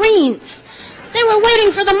tambourines. They were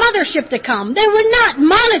waiting for the mothership to come. They were not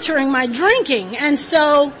monitoring my drinking. And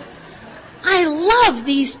so I love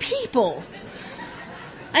these people.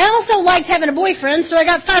 I also liked having a boyfriend, so I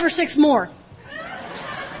got 5 or 6 more.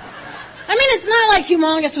 I mean, it's not like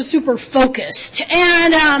Humongous was super focused.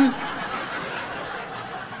 And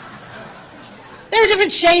there were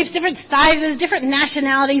different shapes, different sizes, different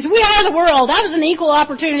nationalities. We are the world. I was an equal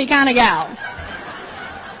opportunity kind of gal.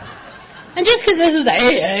 And just because this is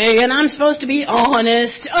AA and I'm supposed to be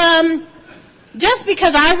honest, just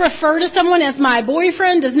because I refer to someone as my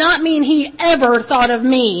boyfriend does not mean he ever thought of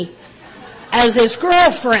me as his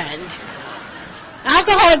girlfriend.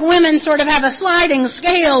 Alcoholic women sort of have a sliding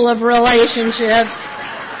scale of relationships.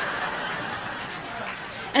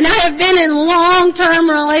 And I have been in long-term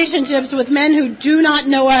relationships with men who do not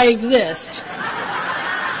know I exist.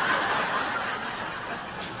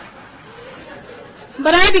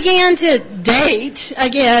 But I began to date,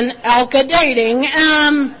 again, Alka dating,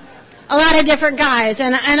 a lot of different guys.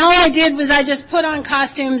 And all I did was I just put on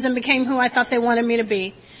costumes and became who I thought they wanted me to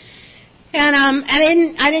be. And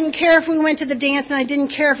I didn't care if we went to the dance, and I didn't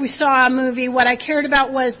care if we saw a movie. What I cared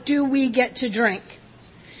about was, do we get to drink?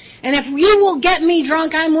 And if you will get me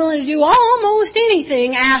drunk, I'm willing to do almost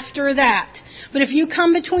anything after that. But if you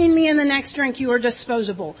come between me and the next drink, you are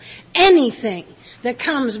disposable. Anything that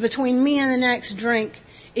comes between me and the next drink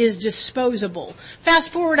is disposable.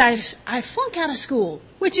 Fast forward, I flunk out of school,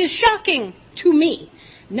 which is shocking to me.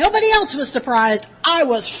 Nobody else was surprised. I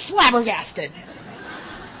was flabbergasted.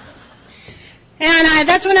 And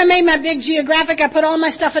that's when I made my big geographic. I put all my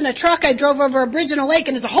stuff in a truck. I drove over a bridge and a lake,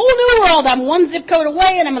 and it's a whole new world. I'm 1 zip code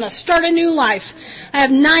away, and I'm going to start a new life. I have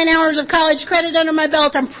 9 hours of college credit under my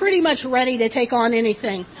belt. I'm pretty much ready to take on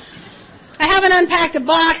anything. I haven't unpacked a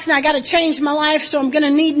box, and I got to change my life, so I'm going to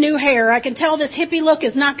need new hair. I can tell this hippie look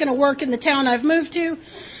is not going to work in the town I've moved to,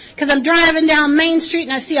 because I'm driving down Main Street,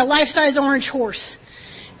 and I see a life-size orange horse.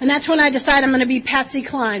 And that's when I decide I'm going to be Patsy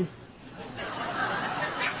Cline.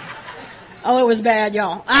 Oh, it was bad,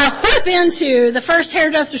 y'all. I whip into the first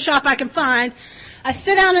hairdresser shop I can find. I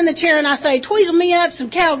sit down in the chair and I say, tweezle me up some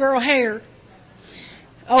cowgirl hair.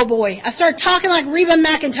 Oh boy. I started talking like Reba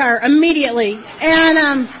McEntire immediately.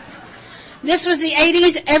 And, this was the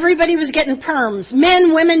 80s. Everybody was getting perms.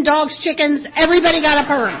 Men, women, dogs, chickens. Everybody got a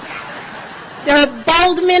perm. There are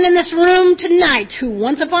bald men in this room tonight who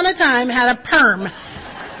once upon a time had a perm.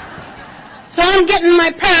 So I'm getting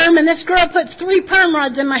my perm, and this girl puts 3 perm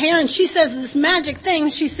rods in my hair, and she says this magic thing.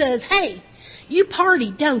 She says, hey, you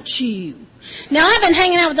party, don't you? Now, I've been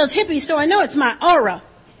hanging out with those hippies, so I know it's my aura.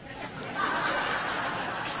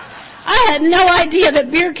 I had no idea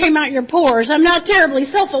that beer came out your pores. I'm not terribly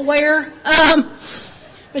self-aware.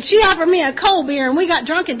 But she offered me a cold beer, and we got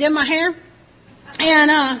drunk and did my hair.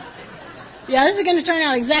 And, yeah, this is going to turn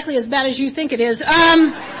out exactly as bad as you think it is.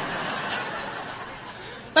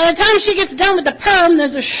 By the time she gets done with the perm,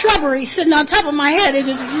 there's a shrubbery sitting on top of my head. It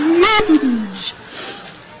is huge.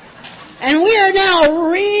 And we are now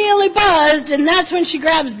really buzzed, and that's when she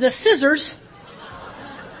grabs the scissors.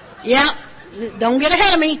 Yep, don't get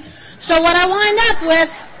ahead of me. So what I wind up with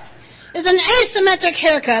is an asymmetric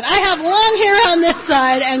haircut. I have long hair on this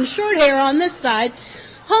side and short hair on this side.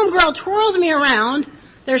 Homegirl twirls me around.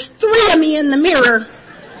 There's 3 of me in the mirror,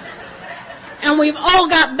 and we've all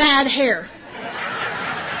got bad hair.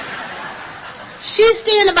 She's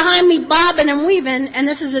standing behind me bobbing and weaving, and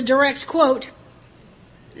this is a direct quote.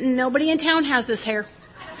 Nobody in town has this hair.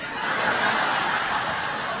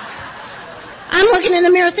 I'm looking in the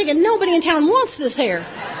mirror thinking, nobody in town wants this hair.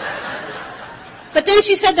 But then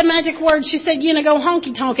she said the magic word. She said, you know, go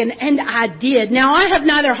honky tonkin', and I did. Now, I have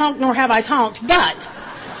neither honked nor have I tonked, but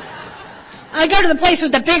I go to the place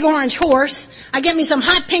with the big orange horse. I get me some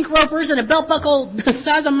hot pink ropers and a belt buckle the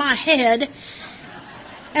size of my head.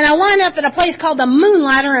 And I wind up at a place called the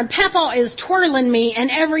Moonlighter, and Papa is twirling me, and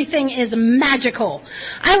everything is magical.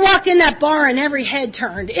 I walked in that bar, and every head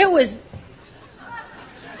turned. It was...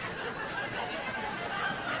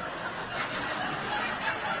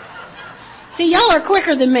 See, y'all are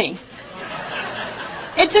quicker than me.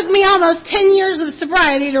 It took me almost 10 years of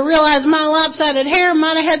sobriety to realize my lopsided hair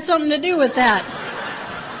might have had something to do with that.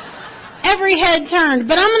 Every head turned.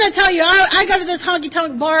 But I'm going to tell you, I go to this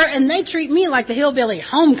honky-tonk bar and they treat me like the hillbilly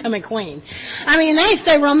homecoming queen. I mean, they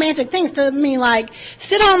say romantic things to me like,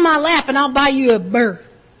 sit on my lap and I'll buy you a burr.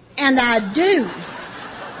 And I do.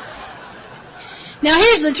 Now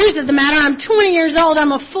here's the truth of the matter. I'm 20 years old.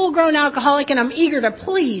 I'm a full-grown alcoholic and I'm eager to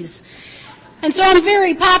please. And so I'm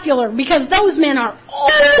very popular because those men are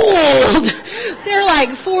old. They're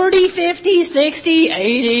like 40, 50, 60,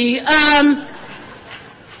 80. I'm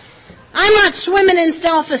not swimming in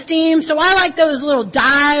self-esteem, so I like those little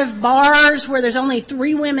dive bars where there's only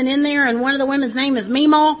 3 women in there and one of the women's name is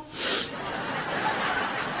Meemaw.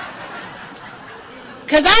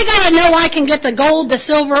 Cause I gotta know I can get the gold, the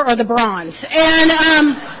silver, or the bronze. And,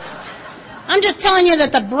 I'm just telling you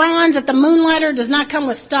that the bronze at the Moonlighter does not come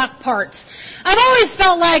with stock parts. I've always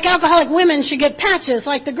felt like alcoholic women should get patches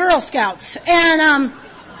like the Girl Scouts. And,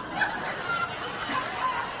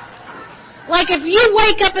 like if you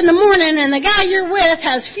wake up in the morning and the guy you're with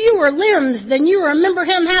has fewer limbs than you remember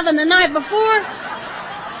him having the night before,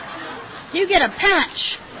 you get a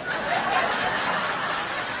patch.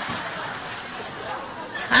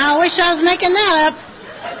 I wish I was making that up.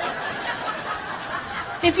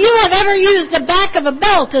 If you have ever used the back of a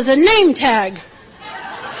belt as a name tag.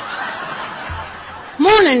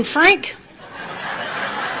 Morning, Frank.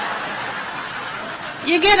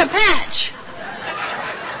 You get a patch.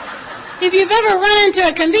 If you've ever run into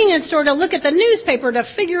a convenience store to look at the newspaper to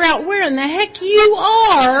figure out where in the heck you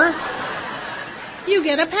are, you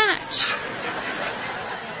get a patch.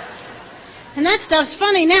 And that stuff's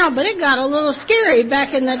funny now, but it got a little scary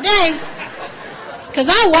back in the day. Because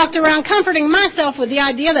I walked around comforting myself with the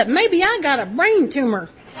idea that maybe I got a brain tumor.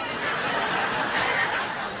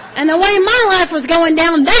 And the way my life was going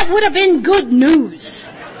down, that would have been good news.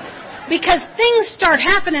 Because things start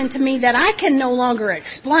happening to me that I can no longer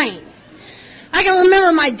explain. I can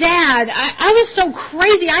remember my dad, I was so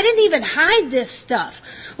crazy, I didn't even hide this stuff.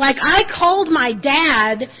 Like, I called my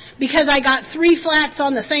dad because I got 3 flats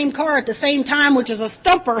on the same car at the same time, which is a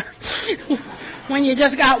stumper when you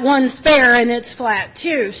just got one spare and it's flat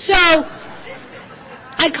too. So,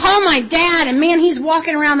 I call my dad and man, he's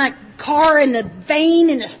walking around that car and the vein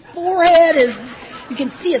in his forehead is, you can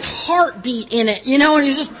see his heartbeat in it, you know, and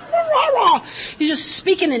he's just, he's just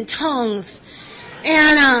speaking in tongues.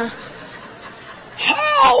 And,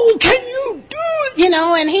 how can you do it? You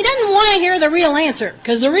know, and he doesn't want to hear the real answer.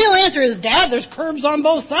 Because the real answer is, Dad, there's curbs on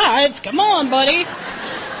both sides. Come on, buddy.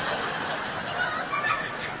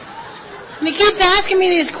 And he keeps asking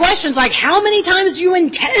me these questions like, how many times do you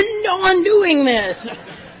intend on doing this?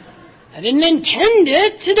 I didn't intend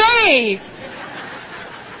it today.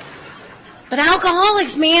 But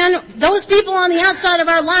alcoholics, man, those people on the outside of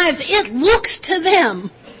our lives, it looks to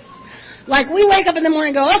them like we wake up in the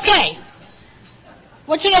morning and go, okay,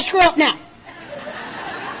 what should I screw up now?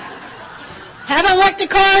 Haven't wrecked a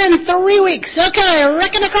car in 3 weeks. Okay,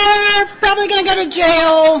 wrecking a car, probably gonna go to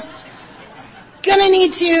jail. Gonna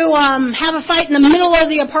need to have a fight in the middle of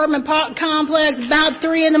the apartment complex about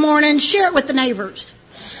 3 in the morning. Share it with the neighbors.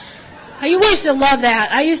 I used to love that.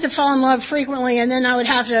 I used to fall in love frequently, and then I would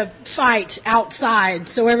have to fight outside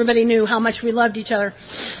so everybody knew how much we loved each other.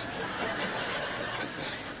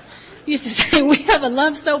 Used to say, we have a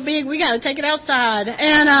love so big, we gotta take it outside.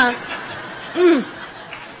 And,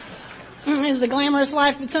 it was a glamorous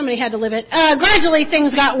life, but somebody had to live it. Gradually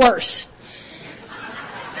things got worse.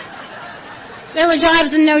 There were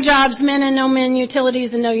jobs and no jobs, men and no men,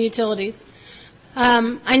 utilities and no utilities.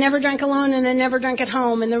 I never drank alone and I never drank at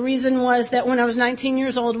home. And the reason was that when I was 19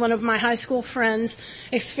 years old, one of my high school friends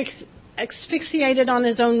asphyxiated on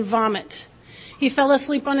his own vomit. He fell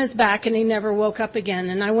asleep on his back and he never woke up again.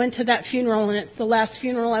 And I went to that funeral, and it's the last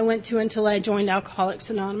funeral I went to until I joined Alcoholics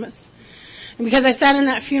Anonymous. And because I sat in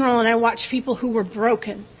that funeral and I watched people who were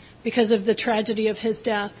broken because of the tragedy of his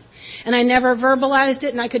death. And I never verbalized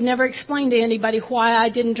it, and I could never explain to anybody why I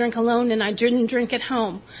didn't drink alone and I didn't drink at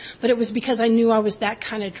home. But it was because I knew I was that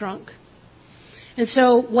kind of drunk. And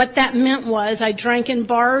so what that meant was I drank in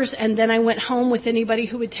bars, and then I went home with anybody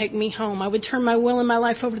who would take me home. I would turn my will and my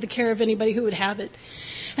life over to the care of anybody who would have it.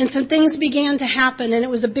 And some things began to happen, and it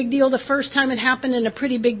was a big deal the first time it happened and a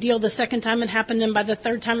pretty big deal the second time it happened, and by the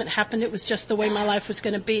third time it happened, it was just the way my life was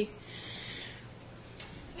going to be.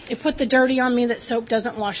 It put the dirty on me that soap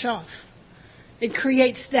doesn't wash off. It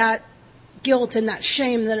creates that guilt and that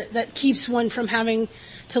shame that keeps one from having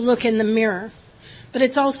to look in the mirror. But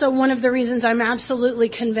it's also one of the reasons I'm absolutely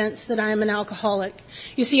convinced that I am an alcoholic.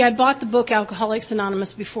 You see, I bought the book Alcoholics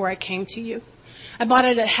Anonymous before I came to you. I bought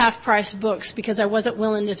it at half-price books because I wasn't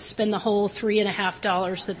willing to spend the whole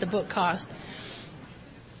 $3.50 that the book cost.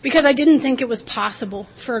 Because I didn't think it was possible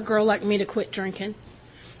for a girl like me to quit drinking.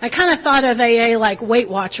 I kind of thought of AA like Weight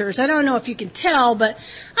Watchers. I don't know if you can tell, but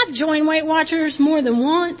I've joined Weight Watchers more than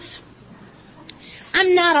once.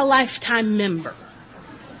 I'm not a lifetime member.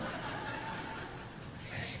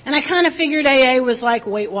 And I kind of figured AA was like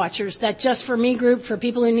Weight Watchers, that just for me group, for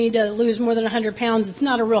people who need to lose more than 100 pounds, it's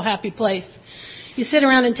not a real happy place. You sit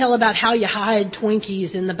around and tell about how you hide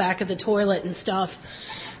Twinkies in the back of the toilet and stuff.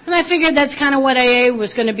 And I figured that's kind of what AA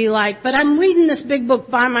was going to be like. But I'm reading this big book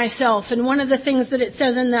by myself, and one of the things that it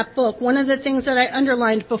says in that book, one of the things that I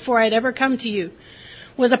underlined before I'd ever come to you,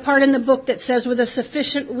 was a part in the book that says, with a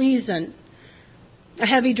sufficient reason, a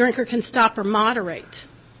heavy drinker can stop or moderate.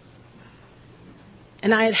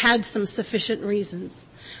 And I had had some sufficient reasons.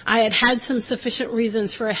 I had had some sufficient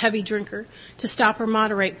reasons for a heavy drinker to stop or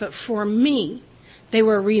moderate, but for me, they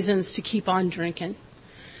were reasons to keep on drinking.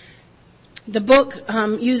 The book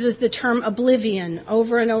uses the term oblivion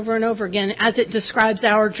over and over and over again as it describes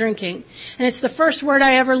our drinking. And it's the first word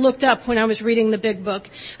I ever looked up when I was reading the big book.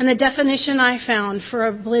 And the definition I found for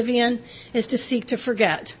oblivion is to seek to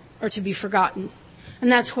forget or to be forgotten.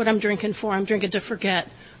 And that's what I'm drinking for. I'm drinking to forget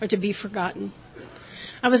or to be forgotten.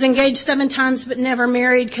 I was engaged 7 times but never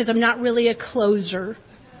married because I'm not really a closer.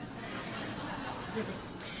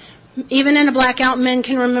 Even in a blackout, men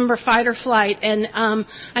can remember fight or flight. And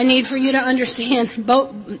I need for you to understand,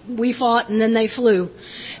 we fought and then they flew.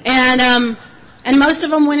 And most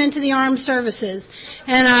of them went into the armed services.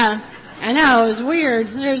 And I know, it was weird.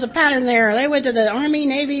 There's a pattern there. They went to the Army,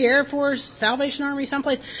 Navy, Air Force, Salvation Army,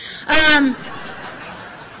 someplace.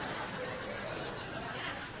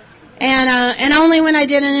 And only when I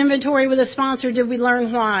did an inventory with a sponsor did we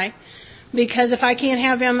learn why. Because if I can't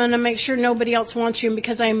have him, I'm going to make sure nobody else wants you, and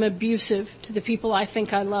because I am abusive to the people I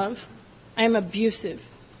think I love. I am abusive.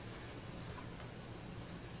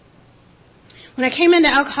 When I came into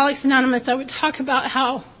Alcoholics Anonymous, I would talk about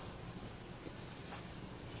how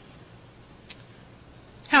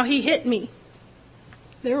he hit me.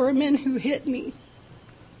 There were men who hit me.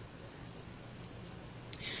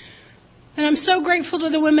 And I'm so grateful to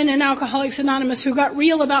the women in Alcoholics Anonymous who got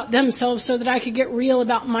real about themselves so that I could get real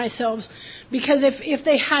about myself. Because if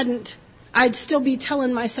they hadn't, I'd still be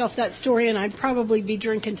telling myself that story and I'd probably be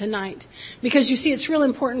drinking tonight. Because you see, it's real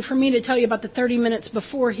important for me to tell you about the 30 minutes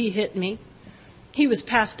before he hit me. He was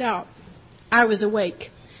passed out. I was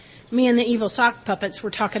awake. Me and the evil sock puppets were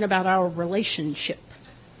talking about our relationship.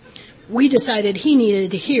 We decided he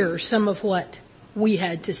needed to hear some of what we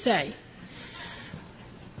had to say.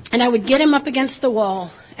 And I would get him up against the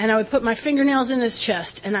wall, and I would put my fingernails in his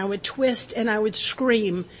chest, and I would twist, and I would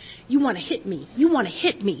scream, "You want to hit me. You want to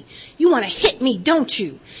hit me. You want to hit me, don't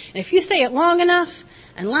you?" And if you say it long enough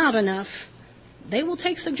and loud enough, they will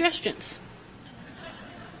take suggestions.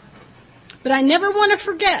 But I never want to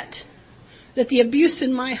forget that the abuse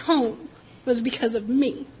in my home was because of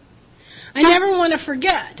me. I never want to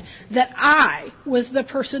forget that I was the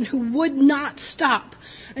person who would not stop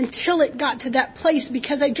until it got to that place,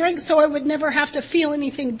 because I drank so I would never have to feel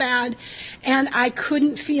anything bad, and I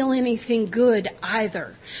couldn't feel anything good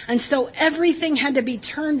either. And so everything had to be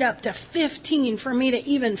turned up to 15 for me to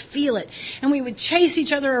even feel it. And we would chase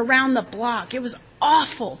each other around the block. It was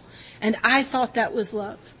awful. And I thought that was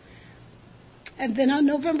love. And then on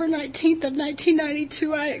November 19th of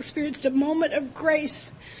 1992, I experienced a moment of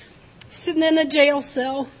grace sitting in a jail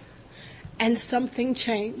cell, and something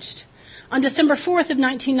changed. On December 4th of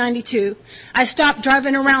 1992, I stopped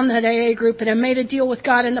driving around that AA group and I made a deal with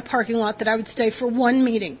God in the parking lot that I would stay for one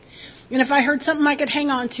meeting. And if I heard something I could hang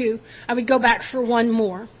on to, I would go back for one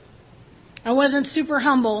more. I wasn't super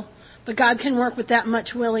humble, but God can work with that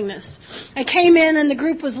much willingness. I came in and the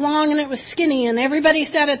group was long and it was skinny and everybody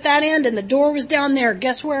sat at that end and the door was down there.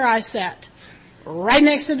 Guess where I sat? Right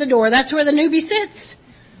next to the door. That's where the newbie sits.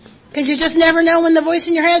 Because you just never know when the voice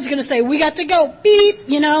in your head is going to say, "We got to go," beep,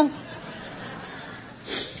 you know.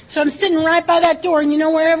 So I'm sitting right by that door, and you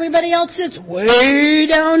know where everybody else sits? Way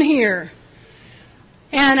down here.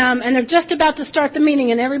 And they're just about to start the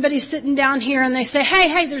meeting, and everybody's sitting down here, and they say,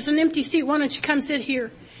 hey, there's an empty seat. Why don't you come sit here?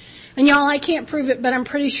 And y'all, I can't prove it, but I'm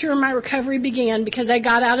pretty sure my recovery began because I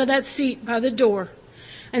got out of that seat by the door,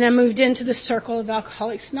 and I moved into the circle of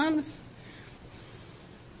Alcoholics Anonymous.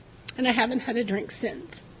 And I haven't had a drink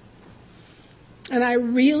since. And I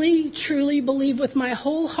really, truly believe with my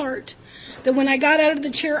whole heart that when I got out of the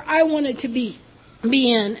chair, I wanted to be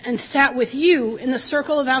be in and sat with you in the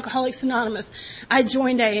circle of Alcoholics Anonymous, I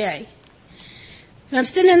joined AA. And I'm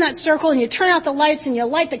sitting in that circle, and you turn out the lights and you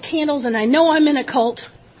light the candles, and I know I'm in a cult.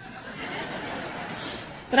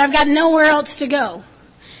 But I've got nowhere else to go.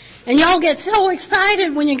 And y'all get so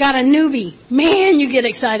excited when you got a newbie. Man, you get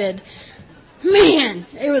excited. Man,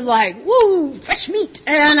 it was like, woo, fresh meat.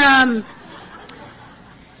 And,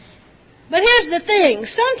 but here's the thing.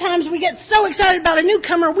 Sometimes we get so excited about a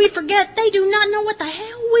newcomer, we forget they do not know what the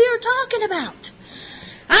hell we are talking about.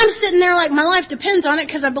 I'm sitting there like my life depends on it,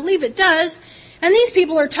 because I believe it does. And these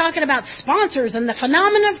people are talking about sponsors and the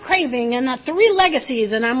phenomenon of craving and the 3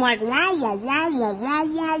 legacies. And I'm like, wow, wow, wow, wow, wow,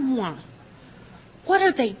 wow, wow. What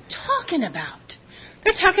are they talking about?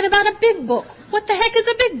 They're talking about a big book. What the heck is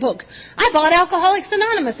a big book? I bought Alcoholics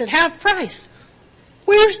Anonymous at half price.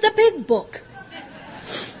 Where's the big book?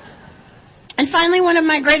 And finally, one of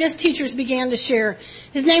my greatest teachers began to share.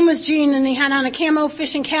 His name was Gene, and he had on a camo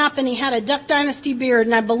fishing cap, and he had a Duck Dynasty beard,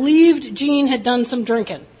 and I believed Gene had done some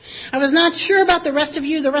drinking. I was not sure about the rest of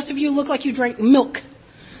you. The rest of you looked like you drank milk.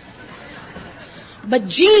 But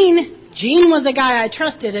Gene was a guy I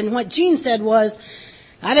trusted, and what Gene said was,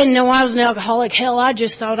 I didn't know I was an alcoholic. Hell, I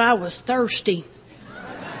just thought I was thirsty.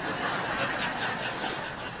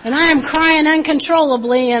 And I am crying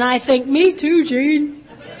uncontrollably, and I think, me too, Gene.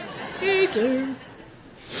 Me too.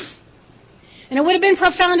 And it would have been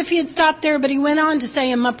profound if he had stopped there, but he went on to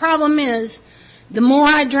say, and my problem is, the more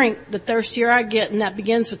I drink, the thirstier I get, and that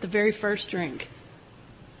begins with the very first drink.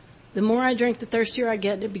 The more I drink, the thirstier I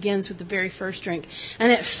get, and it begins with the very first drink.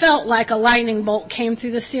 And it felt like a lightning bolt came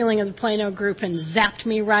through the ceiling of the Plano group and zapped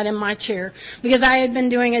me right in my chair, because I had been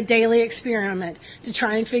doing a daily experiment to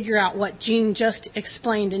try and figure out what Gene just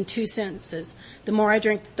explained in 2 sentences. The more I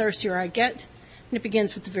drink, the thirstier I get, and it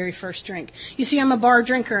begins with the very first drink. You see, I'm a bar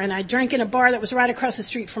drinker, and I drank in a bar that was right across the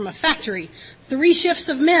street from a factory. 3 shifts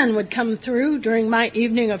of men would come through during my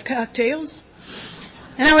evening of cocktails.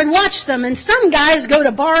 And I would watch them, and some guys go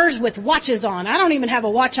to bars with watches on. I don't even have a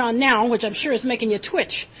watch on now, which I'm sure is making you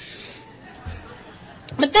twitch.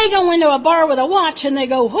 But they go into a bar with a watch, and they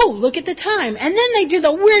go, oh, look at the time. And then they do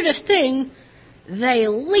the weirdest thing. They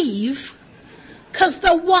leave, because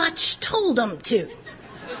the watch told them to.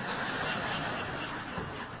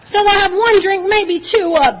 So they'll have 1 drink, maybe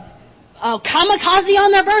 2, a kamikaze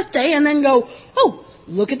on their birthday, and then go, oh,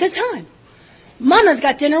 look at the time. Mama's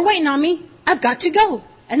got dinner waiting on me. I've got to go.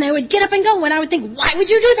 And they would get up and go, and I would think, why would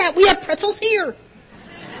you do that? We have pretzels here.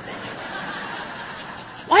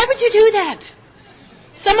 Why would you do that?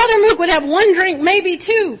 Some other mook would have 1 drink, maybe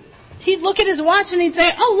 2. He'd look at his watch and he'd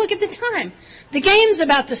say, oh, look at the time. The game's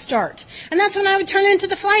about to start. And that's when I would turn into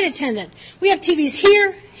the flight attendant. We have TVs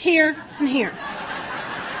here, here, and here.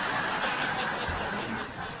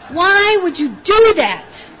 Why would you do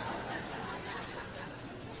that?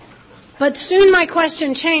 But soon my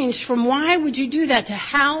question changed from why would you do that to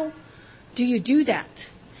how do you do that?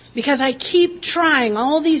 Because I keep trying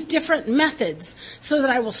all these different methods so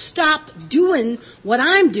that I will stop doing what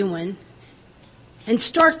I'm doing and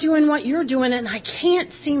start doing what you're doing, and I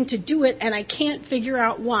can't seem to do it, and I can't figure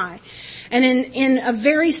out why. And in a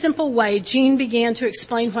very simple way, Gene began to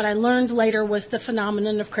explain what I learned later was the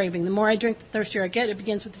phenomenon of craving. The more I drink, the thirstier I get. It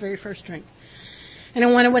begins with the very first drink. And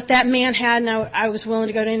I wanted what that man had, and I was willing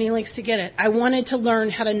to go to any lengths to get it. I wanted to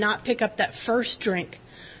learn how to not pick up that first drink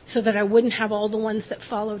so that I wouldn't have all the ones that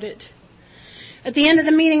followed it. At the end of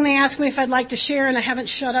the meeting, they asked me if I'd like to share, and I haven't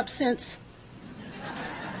shut up since.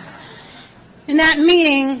 In that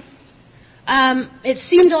meeting, it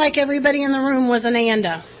seemed like everybody in the room was an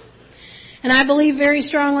ANDA. And I believe very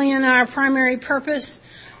strongly in our primary purpose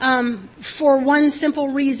for one simple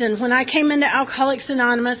reason. When I came into Alcoholics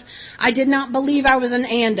Anonymous, I did not believe I was an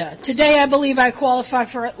ANDA. Today, I believe I qualify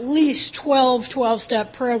for at least 12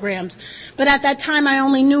 12-step programs. But at that time, I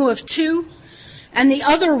only knew of 2. And the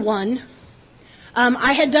other one,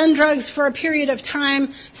 I had done drugs for a period of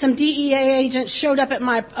time. Some DEA agents showed up at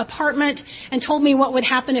my apartment and told me what would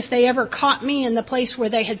happen if they ever caught me in the place where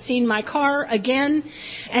they had seen my car again.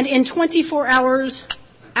 And in 24 hours,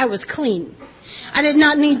 I was clean. I did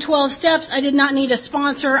not need 12 steps. I did not need a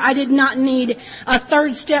sponsor. I did not need a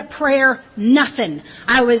 3rd-step prayer. Nothing.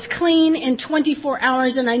 I was clean in 24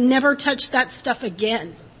 hours, and I never touched that stuff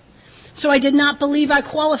again. So I did not believe I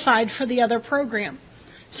qualified for the other program.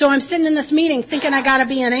 So I'm sitting in this meeting thinking I got to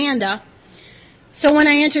be an ANDA. So when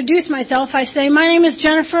I introduce myself, I say, my name is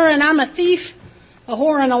Jennifer, and I'm a thief, a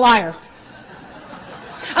whore, and a liar.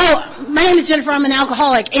 Oh, my name is Jennifer, I'm an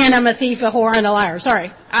alcoholic, and I'm a thief, a whore, and a liar.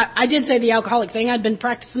 Sorry. I did say the alcoholic thing. I'd been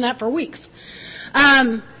practicing that for weeks.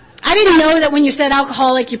 I didn't know that when you said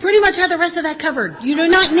alcoholic, you pretty much had the rest of that covered. You do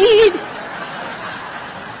not need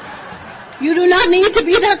You do not need to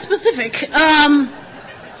be that specific.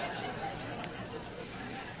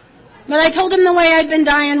 But I told him the way I'd been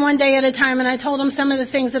dying one day at a time, and I told him some of the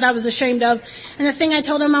things that I was ashamed of. And the thing I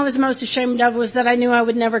told him I was most ashamed of was that I knew I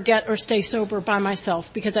would never get or stay sober by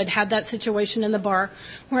myself, because I'd had that situation in the bar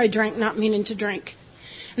where I drank not meaning to drink.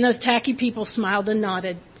 And those tacky people smiled and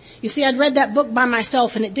nodded. You see, I'd read that book by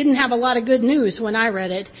myself, and it didn't have a lot of good news when I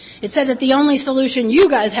read it. It said that the only solution you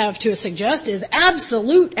guys have to suggest is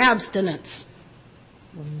absolute abstinence.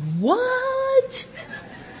 What?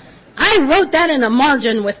 I wrote that in a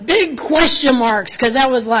margin with big question marks, because I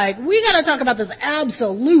was like, we gotta talk about this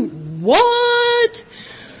absolute what?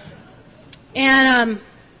 And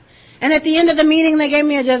at the end of the meeting, they gave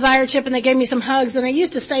me a desire chip and they gave me some hugs, and I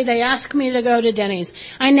used to say they asked me to go to Denny's.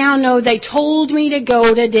 I now know they told me to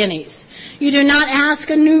go to Denny's. You do not ask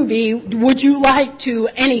a newbie, would you like to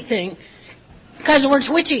anything? Because we're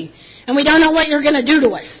twitchy. And we don't know what you're going to do to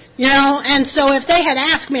us, you know. And so if they had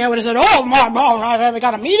asked me, I would have said, oh, my God, I've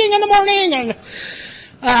got a meeting in the morning. And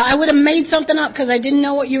I would have made something up because I didn't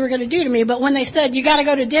know what you were going to do to me. But when they said, you got to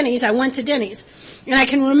go to Denny's, I went to Denny's. And I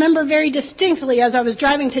can remember very distinctly as I was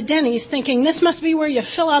driving to Denny's thinking, this must be where you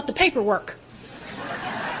fill out the paperwork.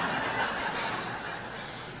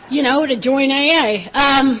 You know, to join AA.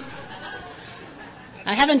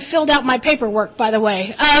 I haven't filled out my paperwork, by the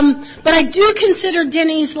way. But I do consider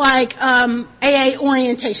Denny's like AA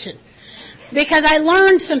orientation, because I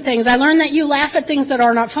learned some things. I learned that you laugh at things that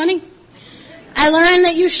are not funny. I learned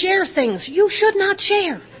that you share things you should not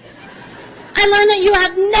share. I learned that you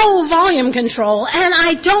have no volume control, and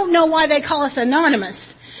I don't know why they call us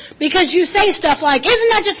anonymous, because you say stuff like, isn't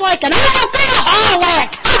that just like an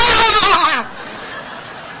alcoholic?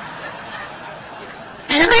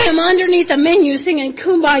 And I am underneath a menu singing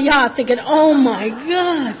Kumbaya thinking, oh my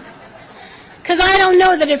God. Because I don't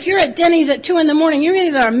know that if you're at Denny's at 2 a.m, you're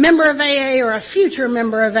either a member of AA or a future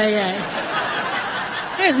member of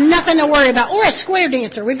AA. There's nothing to worry about. Or a square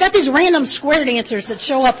dancer. We've got these random square dancers that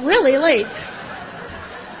show up really late.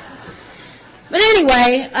 But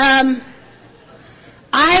anyway,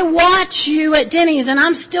 I watch you at Denny's and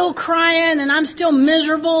I'm still crying and I'm still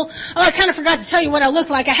miserable. Oh, I kind of forgot to tell you what I looked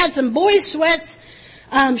like. I had some boy sweats.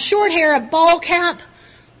 Short hair, a ball cap,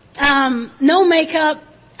 no makeup.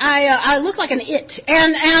 I look like an it.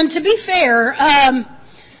 And to be fair, I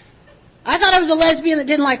thought I was a lesbian that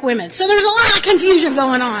didn't like women. So there was a lot of confusion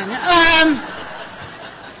going on.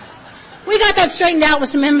 We got that straightened out with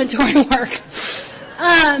some inventory work.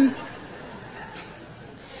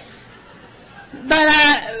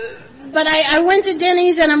 But I went to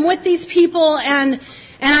Denny's and I'm with these people and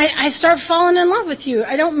I start falling in love with you.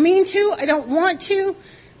 I don't mean to. I don't want to.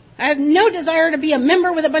 I have no desire to be a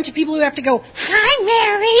member with a bunch of people who have to go, hi,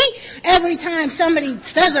 Mary, every time somebody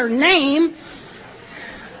says her name.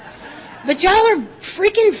 But y'all are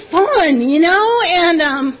freaking fun, you know?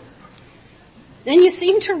 And you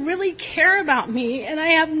seem to really care about me, and I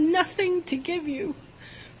have nothing to give you.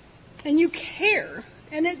 And you care.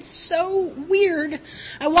 And it's so weird.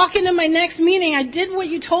 I walk into my next meeting. I did what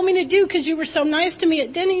you told me to do because you were so nice to me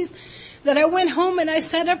at Denny's that I went home and I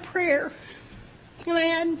said a prayer. And I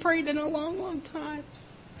hadn't prayed in a long, long time.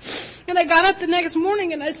 And I got up the next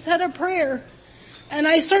morning and I said a prayer. And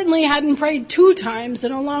I certainly hadn't prayed 2 times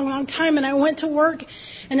in a long, long time. And I went to work.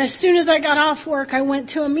 And as soon as I got off work, I went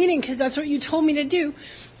to a meeting because that's what you told me to do.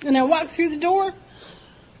 And I walked through the door.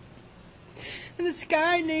 And this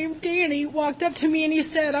guy named Danny walked up to me and he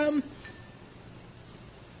said,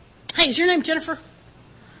 hey, is your name Jennifer?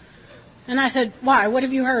 And I said, why? What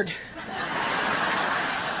have you heard?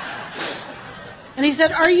 And he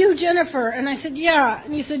said, are you Jennifer? And I said, yeah.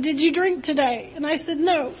 And he said, did you drink today? And I said,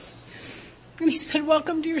 no. And he said,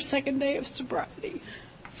 welcome to your second day of sobriety.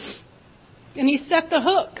 And he set the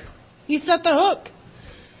hook. He set the hook.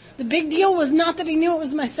 The big deal was not that he knew it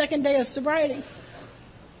was my second day of sobriety.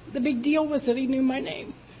 The big deal was that he knew my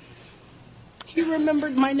name. He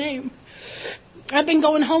remembered my name. I've been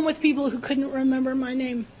going home with people who couldn't remember my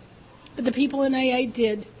name. But the people in AA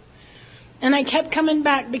did. And I kept coming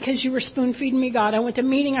back because you were spoon feeding me God. I went to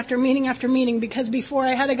meeting after meeting after meeting because before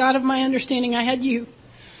I had a God of my understanding, I had you.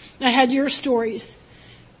 I had your stories.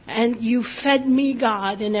 And you fed me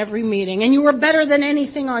God in every meeting. And you were better than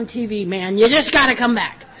anything on TV, man. You just gotta come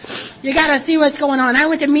back. You gotta see what's going on. I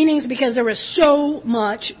went to meetings because there was so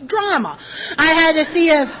much drama. I had to see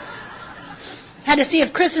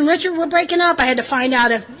if Chris and Richard were breaking up. I had to find out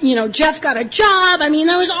if, Jeff got a job. I mean,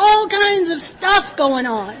 there was all kinds of stuff going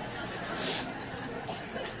on.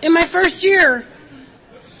 In my first year,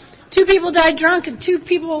 2 people died drunk and 2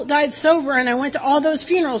 people died sober, and I went to all those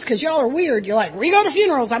funerals because y'all are weird. You're like, we go to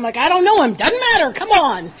funerals. I'm like, I don't know him. Doesn't matter. Come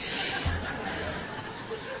on.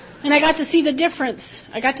 And I got to see the difference.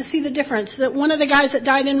 That one of the guys that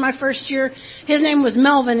died in my first year, his name was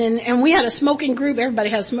Melvin, and we had a smoking group.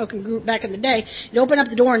 Everybody had a smoking group back in the day. You'd open up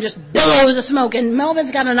the door and just billows of smoke, and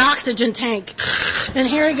Melvin's got an oxygen tank. And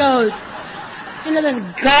here he goes into this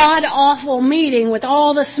god-awful meeting with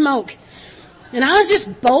all the smoke. And I was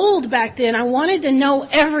just bold back then. I wanted to know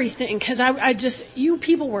everything, because you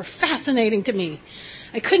people were fascinating to me.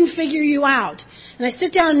 I couldn't figure you out. And I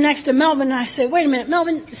sit down next to Melvin and I say, wait a minute,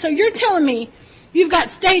 Melvin, so you're telling me you've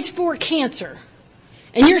got stage 4 cancer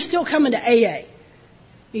and you're still coming to AA?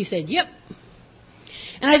 He said, yep.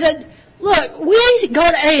 And I said, look, we go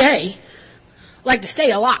to AA like to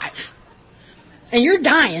stay alive. And you're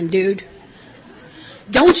dying, dude.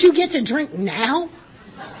 Don't you get to drink now?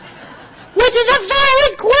 Which is a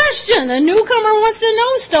valid question. A newcomer wants to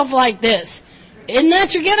know stuff like this. Isn't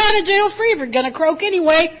that you get out of jail free? If you're going to croak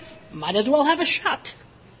anyway, might as well have a shot.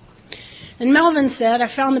 And Melvin said, I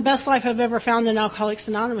found the best life I've ever found in Alcoholics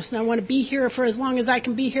Anonymous, and I want to be here for as long as I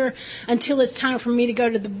can be here until it's time for me to go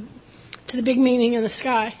to the big meeting in the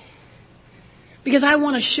sky. Because I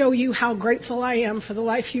want to show you how grateful I am for the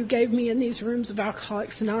life you gave me in these rooms of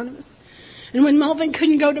Alcoholics Anonymous. And when Melvin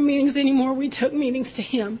couldn't go to meetings anymore, we took meetings to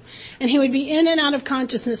him. And he would be in and out of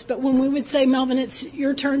consciousness, but when we would say, Melvin, it's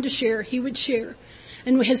your turn to share, he would share.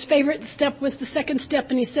 And his favorite step was the second step,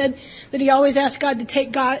 and he said that he always asked God to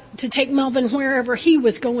take Melvin wherever he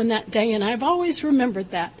was going that day, and I've always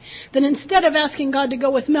remembered that. That instead of asking God to go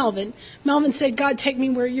with Melvin, Melvin said, God, take me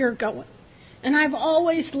where you're going. And I've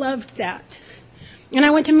always loved that. And I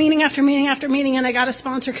went to meeting after meeting after meeting, and I got a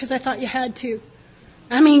sponsor because I thought you had to.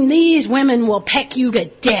 I mean, these women will peck you to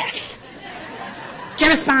death.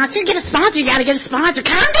 Get a sponsor? Get a sponsor. You gotta get a sponsor.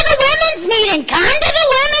 Come to the women's meeting. Come to the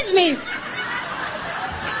women's meeting.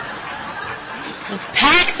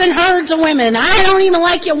 Packs and herds of women. I don't even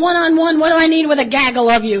like you one-on-one. What do I need with a gaggle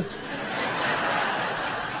of you?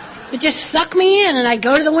 It just sucked me in, and I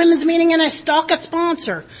go to the women's meeting and I stalk a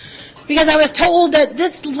sponsor. Because I was told that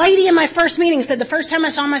this lady in my first meeting said the first time I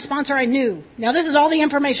saw my sponsor I knew. Now this is all the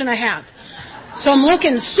information I have. So I'm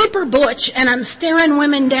looking super butch and I'm staring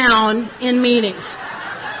women down in meetings.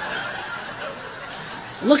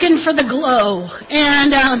 Looking for the glow.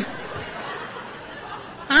 And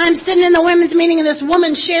I'm sitting in the women's meeting and this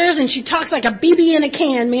woman shares and she talks like a BB in a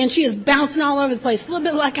can, man. She is bouncing all over the place, a little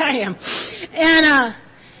bit like I am.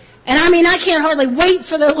 And I mean, I can't hardly wait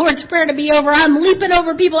for the Lord's Prayer to be over. I'm leaping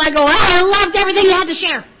over people. I go, I loved everything you had to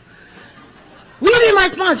share. Will you be my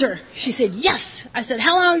sponsor? She said, yes. I said,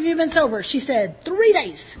 how long have you been sober? She said, 3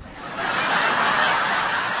 days.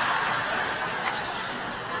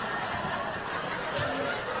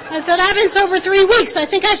 I said, I've been sober 3 weeks. I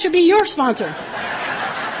think I should be your sponsor.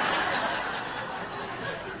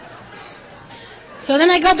 So then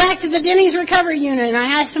I go back to the Denny's recovery unit and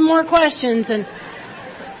I ask some more questions and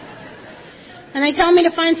they tell me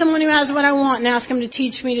to find someone who has what I want and ask them to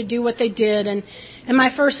teach me to do what they did. And my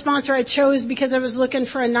first sponsor I chose because I was looking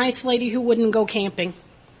for a nice lady who wouldn't go camping.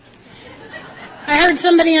 I heard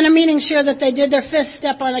somebody in a meeting share that they did their 5th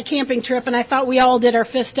step on a camping trip, and I thought we all did our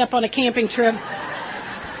 5th step on a camping trip.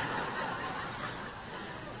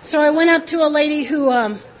 So I went up to a lady who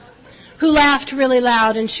laughed really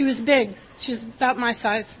loud, and she was big. She was about my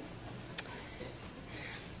size.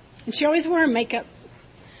 And she always wore makeup.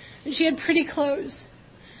 And she had pretty clothes.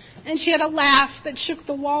 And she had a laugh that shook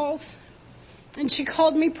the walls. And she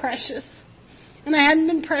called me precious. And I hadn't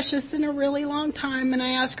been precious in a really long time. And I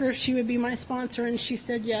asked her if she would be my sponsor. And she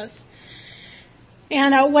said yes.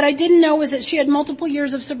 And what I didn't know was that she had multiple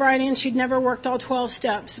years of sobriety and she'd never worked all 12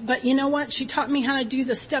 steps. But you know what? She taught me how to do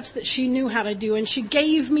the steps that she knew how to do. And she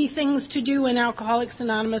gave me things to do in Alcoholics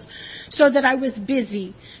Anonymous so that I was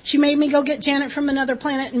busy. She made me go get Janet from another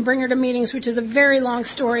planet and bring her to meetings, which is a very long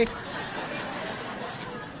story.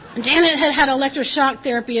 Janet had electroshock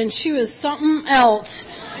therapy and she was something else.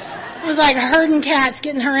 It was like herding cats,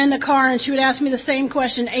 getting her in the car, and she would ask me the same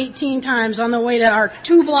question 18 times on the way to our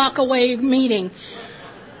 2-block away meeting.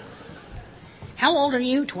 How old are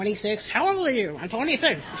you? 26. How old are you? I'm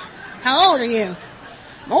 26. How old are you?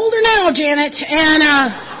 I'm older now, Janet.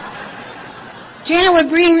 And Janet would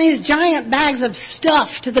bring these giant bags of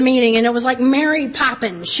stuff to the meeting, and it was like Mary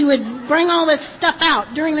Poppins. She would bring all this stuff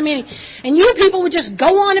out during the meeting, and you people would just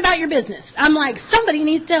go on about your business. I'm like, somebody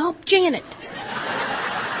needs to help Janet.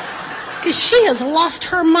 Because she has lost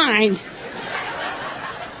her mind.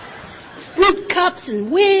 Fruit cups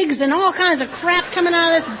and wigs and all kinds of crap coming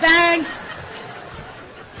out of this bag.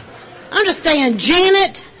 I'm just saying,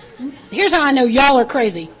 Janet, here's how I know y'all are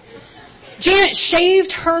crazy. Janet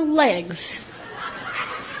shaved her legs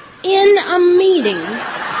in a meeting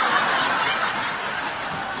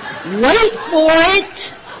wait for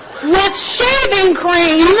it, with shaving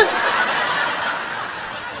cream,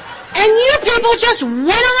 and you people just went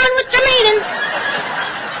on with the meeting.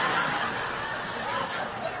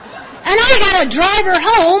 And I gotta drive her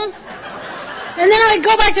home, and then I'd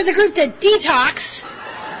go back to the group to detox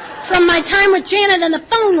from my time with Janet, and the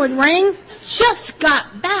phone would ring. Just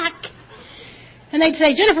got back. And they'd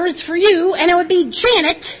say, Jennifer, it's for you, and it would be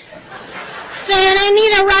Janet saying I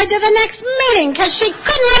need a ride to the next meeting because she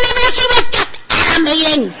couldn't remember she was just at a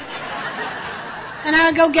meeting. And I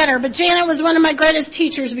would go get her. But Janet was one of my greatest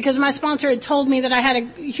teachers because my sponsor had told me that I had a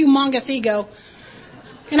humongous ego.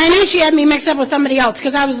 And I knew she had me mixed up with somebody else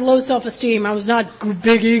because I was low self-esteem. I was not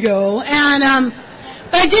big ego. And,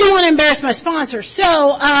 but I didn't want to embarrass my sponsor.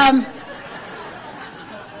 So,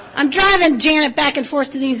 I'm driving Janet back and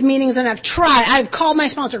forth to these meetings, and I've called my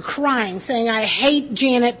sponsor crying, saying, I hate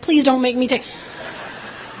Janet. Please don't make me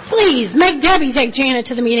please make Debbie take Janet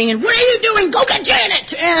to the meeting. And what are you doing? Go get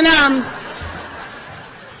Janet. And,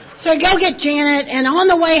 so I go get Janet, and on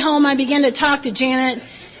the way home, I begin to talk to Janet,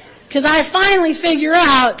 because I finally figure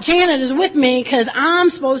out Janet is with me because I'm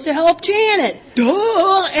supposed to help Janet.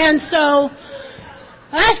 Duh. And so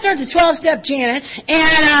I start to 12-step Janet,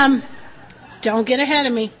 and, don't get ahead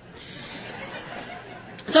of me.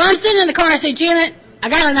 So I'm sitting in the car, I say, Janet, I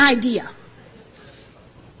got an idea.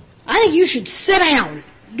 I think you should sit down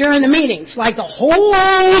during the meetings, like the whole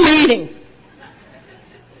meeting.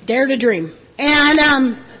 Dare to dream.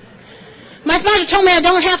 And, my sponsor told me I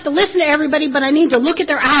don't have to listen to everybody, but I need to look at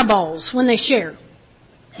their eyeballs when they share.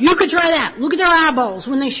 You could try that. Look at their eyeballs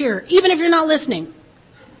when they share, even if you're not listening.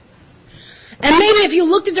 And maybe if you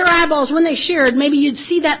looked at their eyeballs when they shared, maybe you'd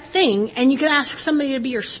see that thing, and you could ask somebody to be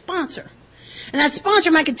your sponsor. And that sponsor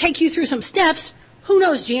might could take you through some steps. Who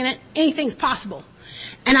knows, Janet? Anything's possible.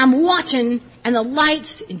 And I'm watching, and the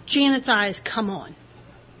lights in Janet's eyes come on.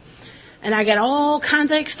 And I get all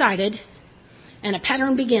kinds of excited, and a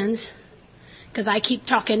pattern begins, because I keep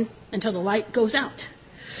talking until the light goes out.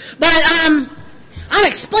 But I'm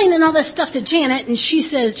explaining all this stuff to Janet, and she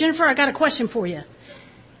says, Jennifer, I got a question for you.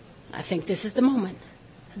 I think this is the moment.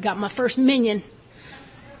 I got my first minion.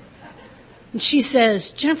 And she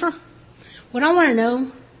says, Jennifer, what I want to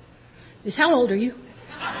know is how old are you?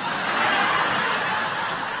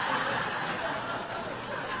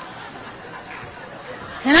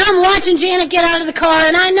 And I'm watching Janet get out of the car,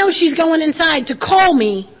 and I know she's going inside to call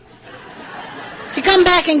me to come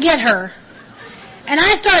back and get her. And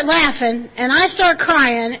I start laughing, and I start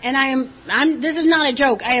crying, and this is not a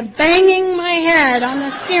joke. I am banging my head on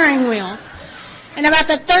the steering wheel. And about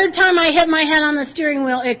the third time I hit my head on the steering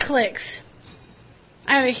wheel, it clicks.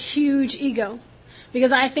 I have a huge ego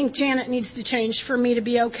because I think Janet needs to change for me to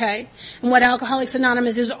be okay. And what Alcoholics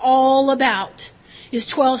Anonymous is all about is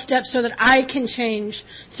 12 steps so that I can change,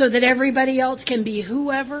 so that everybody else can be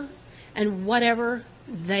whoever and whatever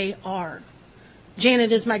they are.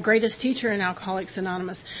 Janet is my greatest teacher in Alcoholics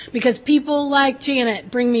Anonymous because people like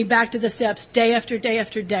Janet bring me back to the steps day after day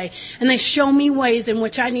after day, and they show me ways in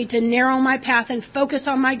which I need to narrow my path and focus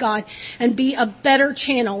on my God and be a better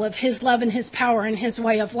channel of His love and His power and His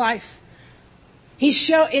way of life.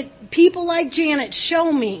 People like Janet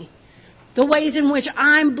show me the ways in which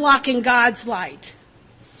I'm blocking God's light.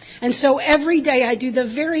 And so every day I do the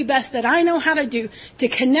very best that I know how to do to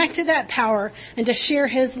connect to that power and to share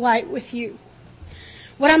His light with you.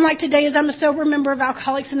 What I'm like today is I'm a sober member of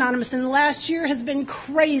Alcoholics Anonymous, and the last year has been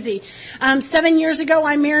crazy. 7 years ago,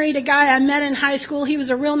 I married a guy I met in high school. He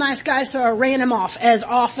was a real nice guy, so I ran him off as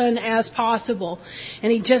often as possible.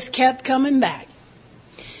 And he just kept coming back.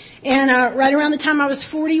 And right around the time I was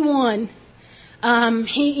 41,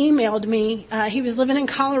 he emailed me. He was living in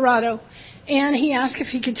Colorado, and he asked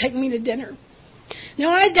if he could take me to dinner.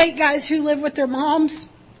 Now, I date guys who live with their moms,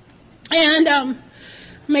 and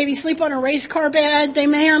maybe sleep on a race car bed. They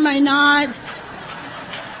may or may not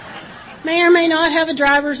have a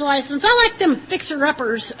driver's license. I like them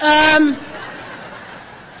fixer-uppers. I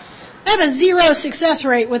have a 0 success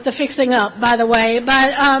rate with the fixing up, by the way.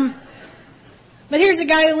 But here's a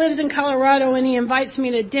guy who lives in Colorado, and he invites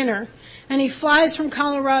me to dinner. And he flies from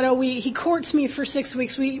Colorado. He courts me for 6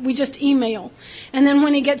 weeks. We just email. And then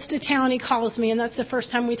when he gets to town, he calls me, and that's the first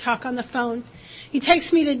time we talk on the phone. He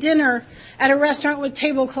takes me to dinner at a restaurant with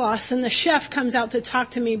tablecloths, and the chef comes out to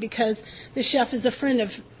talk to me because the chef is a friend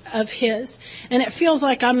of his. And it feels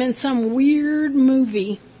like I'm in some weird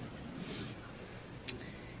movie.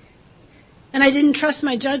 And I didn't trust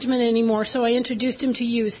my judgment anymore, so I introduced him to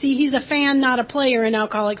you. See, he's a fan, not a player in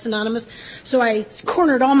Alcoholics Anonymous. So I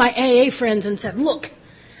cornered all my AA friends and said, look,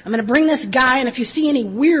 I'm going to bring this guy, and if you see any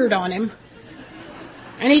weird on him,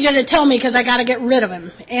 I need you to tell me because I got to get rid of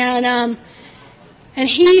him. And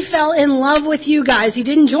he fell in love with you guys. He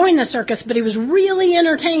didn't join the circus, but he was really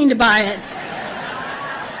entertained by it.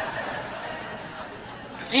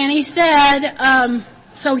 And he said,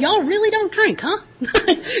 so y'all really don't drink, huh?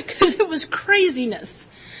 Because it was craziness.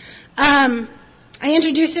 I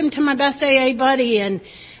introduced him to my best AA buddy, and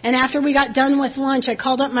after we got done with lunch, I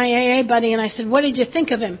called up my AA buddy and I said, what did you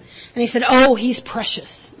think of him? And he said, oh, he's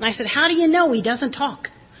precious. And I said, how do you know he doesn't talk?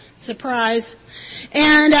 Surprise.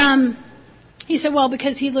 And he said, well,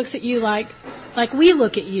 because he looks at you like we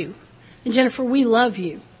look at you. And Jennifer, we love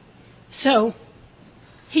you. So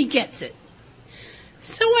he gets it.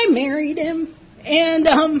 So I married him. And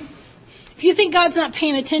if you think God's not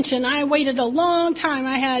paying attention, I waited a long time.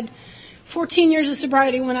 I had 14 years of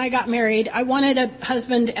sobriety when I got married. I wanted a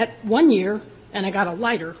husband at 1 year, and I got a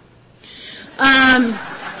lighter. And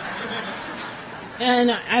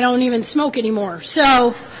I don't even smoke anymore.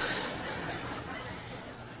 So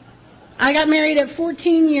I got married at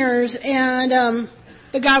 14 years, and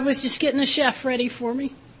but God was just getting a chef ready for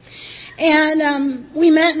me. And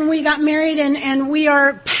we met and we got married, and we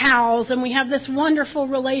are pals, and we have this wonderful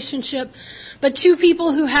relationship. But two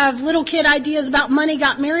people who have little kid ideas about money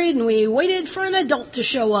got married, and we waited for an adult to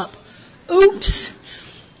show up. Oops.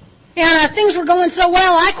 And things were going so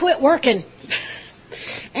well, I quit working.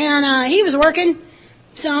 And he was working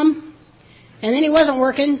some, and then he wasn't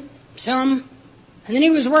working some, and then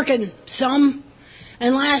he was working some,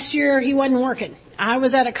 and last year he wasn't working. I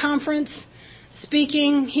was at a conference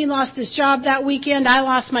speaking. He lost his job that weekend. I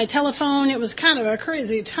lost my telephone. It was kind of a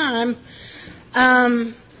crazy time.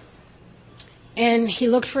 And he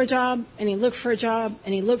looked for a job, and he looked for a job,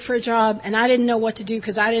 and he looked for a job, and I didn't know what to do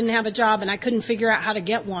because I didn't have a job, and I couldn't figure out how to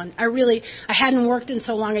get one. I hadn't worked in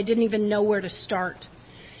so long, I didn't even know where to start.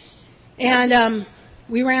 And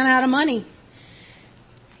we ran out of money.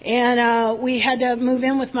 And we had to move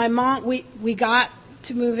in with my mom. We got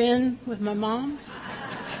to move in with my mom,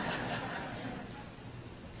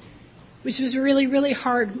 which was really, really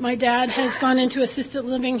hard. My dad has gone into assisted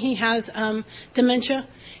living. He has dementia.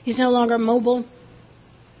 He's no longer mobile,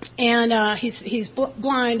 and he's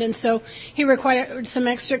blind, and so he required some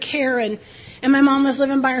extra care. And my mom was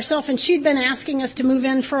living by herself, and she'd been asking us to move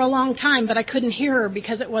in for a long time, but I couldn't hear her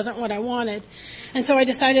because it wasn't what I wanted. And so we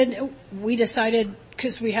decided,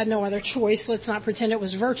 because we had no other choice, let's not pretend it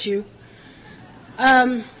was virtue.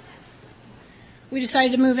 We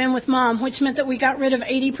decided to move in with Mom, which meant that we got rid of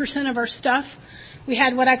 80% of our stuff. We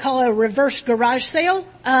had what I call a reverse garage sale,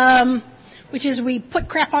 which is we put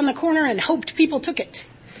crap on the corner and hoped people took it.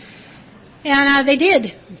 And they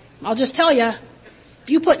did. I'll just tell you, if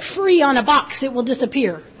you put free on a box, it will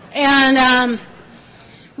disappear. And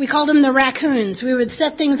we called them the raccoons. We would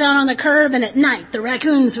set things out on the curb, and at night the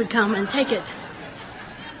raccoons would come and take it.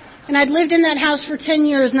 And I'd lived in that house for 10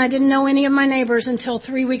 years, and I didn't know any of my neighbors until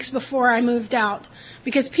 3 weeks before I moved out.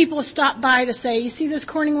 Because people stopped by to say, you see this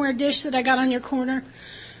Corningware dish that I got on your corner?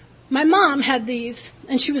 My mom had these,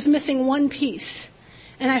 and she was missing one piece.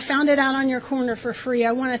 And I found it out on your corner for free.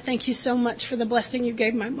 I want to thank you so much for the blessing you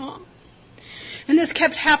gave my mom. And this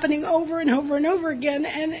kept happening over and over and over again.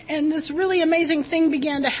 And this really amazing thing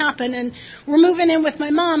began to happen. And we're moving in with my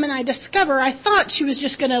mom, and I thought she was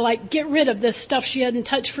just going to get rid of this stuff she hadn't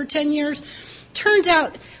touched for 10 years. Turns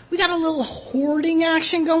out we got a little hoarding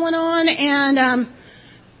action going on, and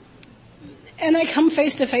I come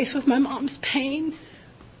face to face with my mom's pain.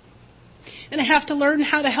 And I have to learn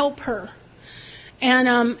how to help her.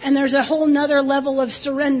 And there's a whole nother level of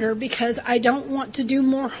surrender because I don't want to do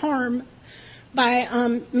more harm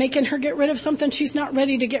by making her get rid of something she's not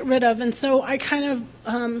ready to get rid of. And so I kind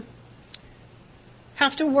of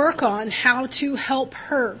have to work on how to help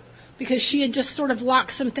her because she had just sort of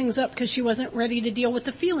locked some things up because she wasn't ready to deal with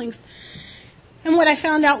the feelings. And what I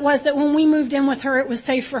found out was that when we moved in with her, it was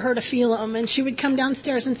safe for her to feel them. And she would come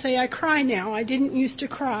downstairs and say, I cry now. I didn't used to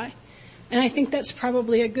cry. And I think that's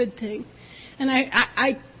probably a good thing. And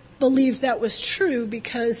I believe that was true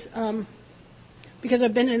because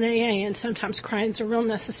I've been in AA, and sometimes crying is a real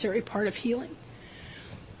necessary part of healing.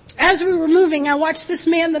 As we were moving, I watched this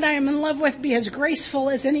man that I am in love with be as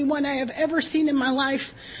graceful as anyone I have ever seen in my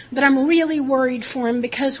life, but I'm really worried for him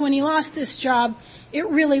because when he lost this job, it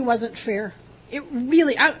really wasn't fair.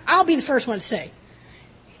 I'll be the first one to say,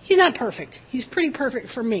 he's not perfect. He's pretty perfect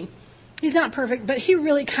for me. He's not perfect, but he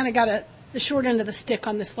really kind of got the short end of the stick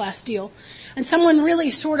on this last deal. And someone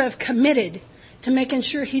really sort of committed to making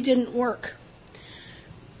sure he didn't work.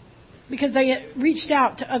 Because they reached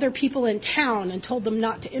out to other people in town and told them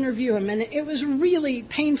not to interview him. And it was really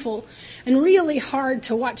painful and really hard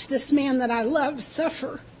to watch this man that I love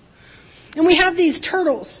suffer. And we have these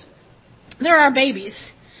turtles. They're our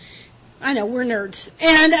babies. I know, we're nerds.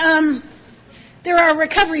 And they're our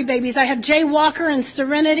recovery babies. I have Jay Walker and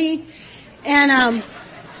Serenity, and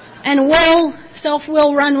Will, Self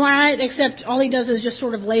Will Run Riot, except all he does is just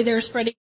sort of lay there spreading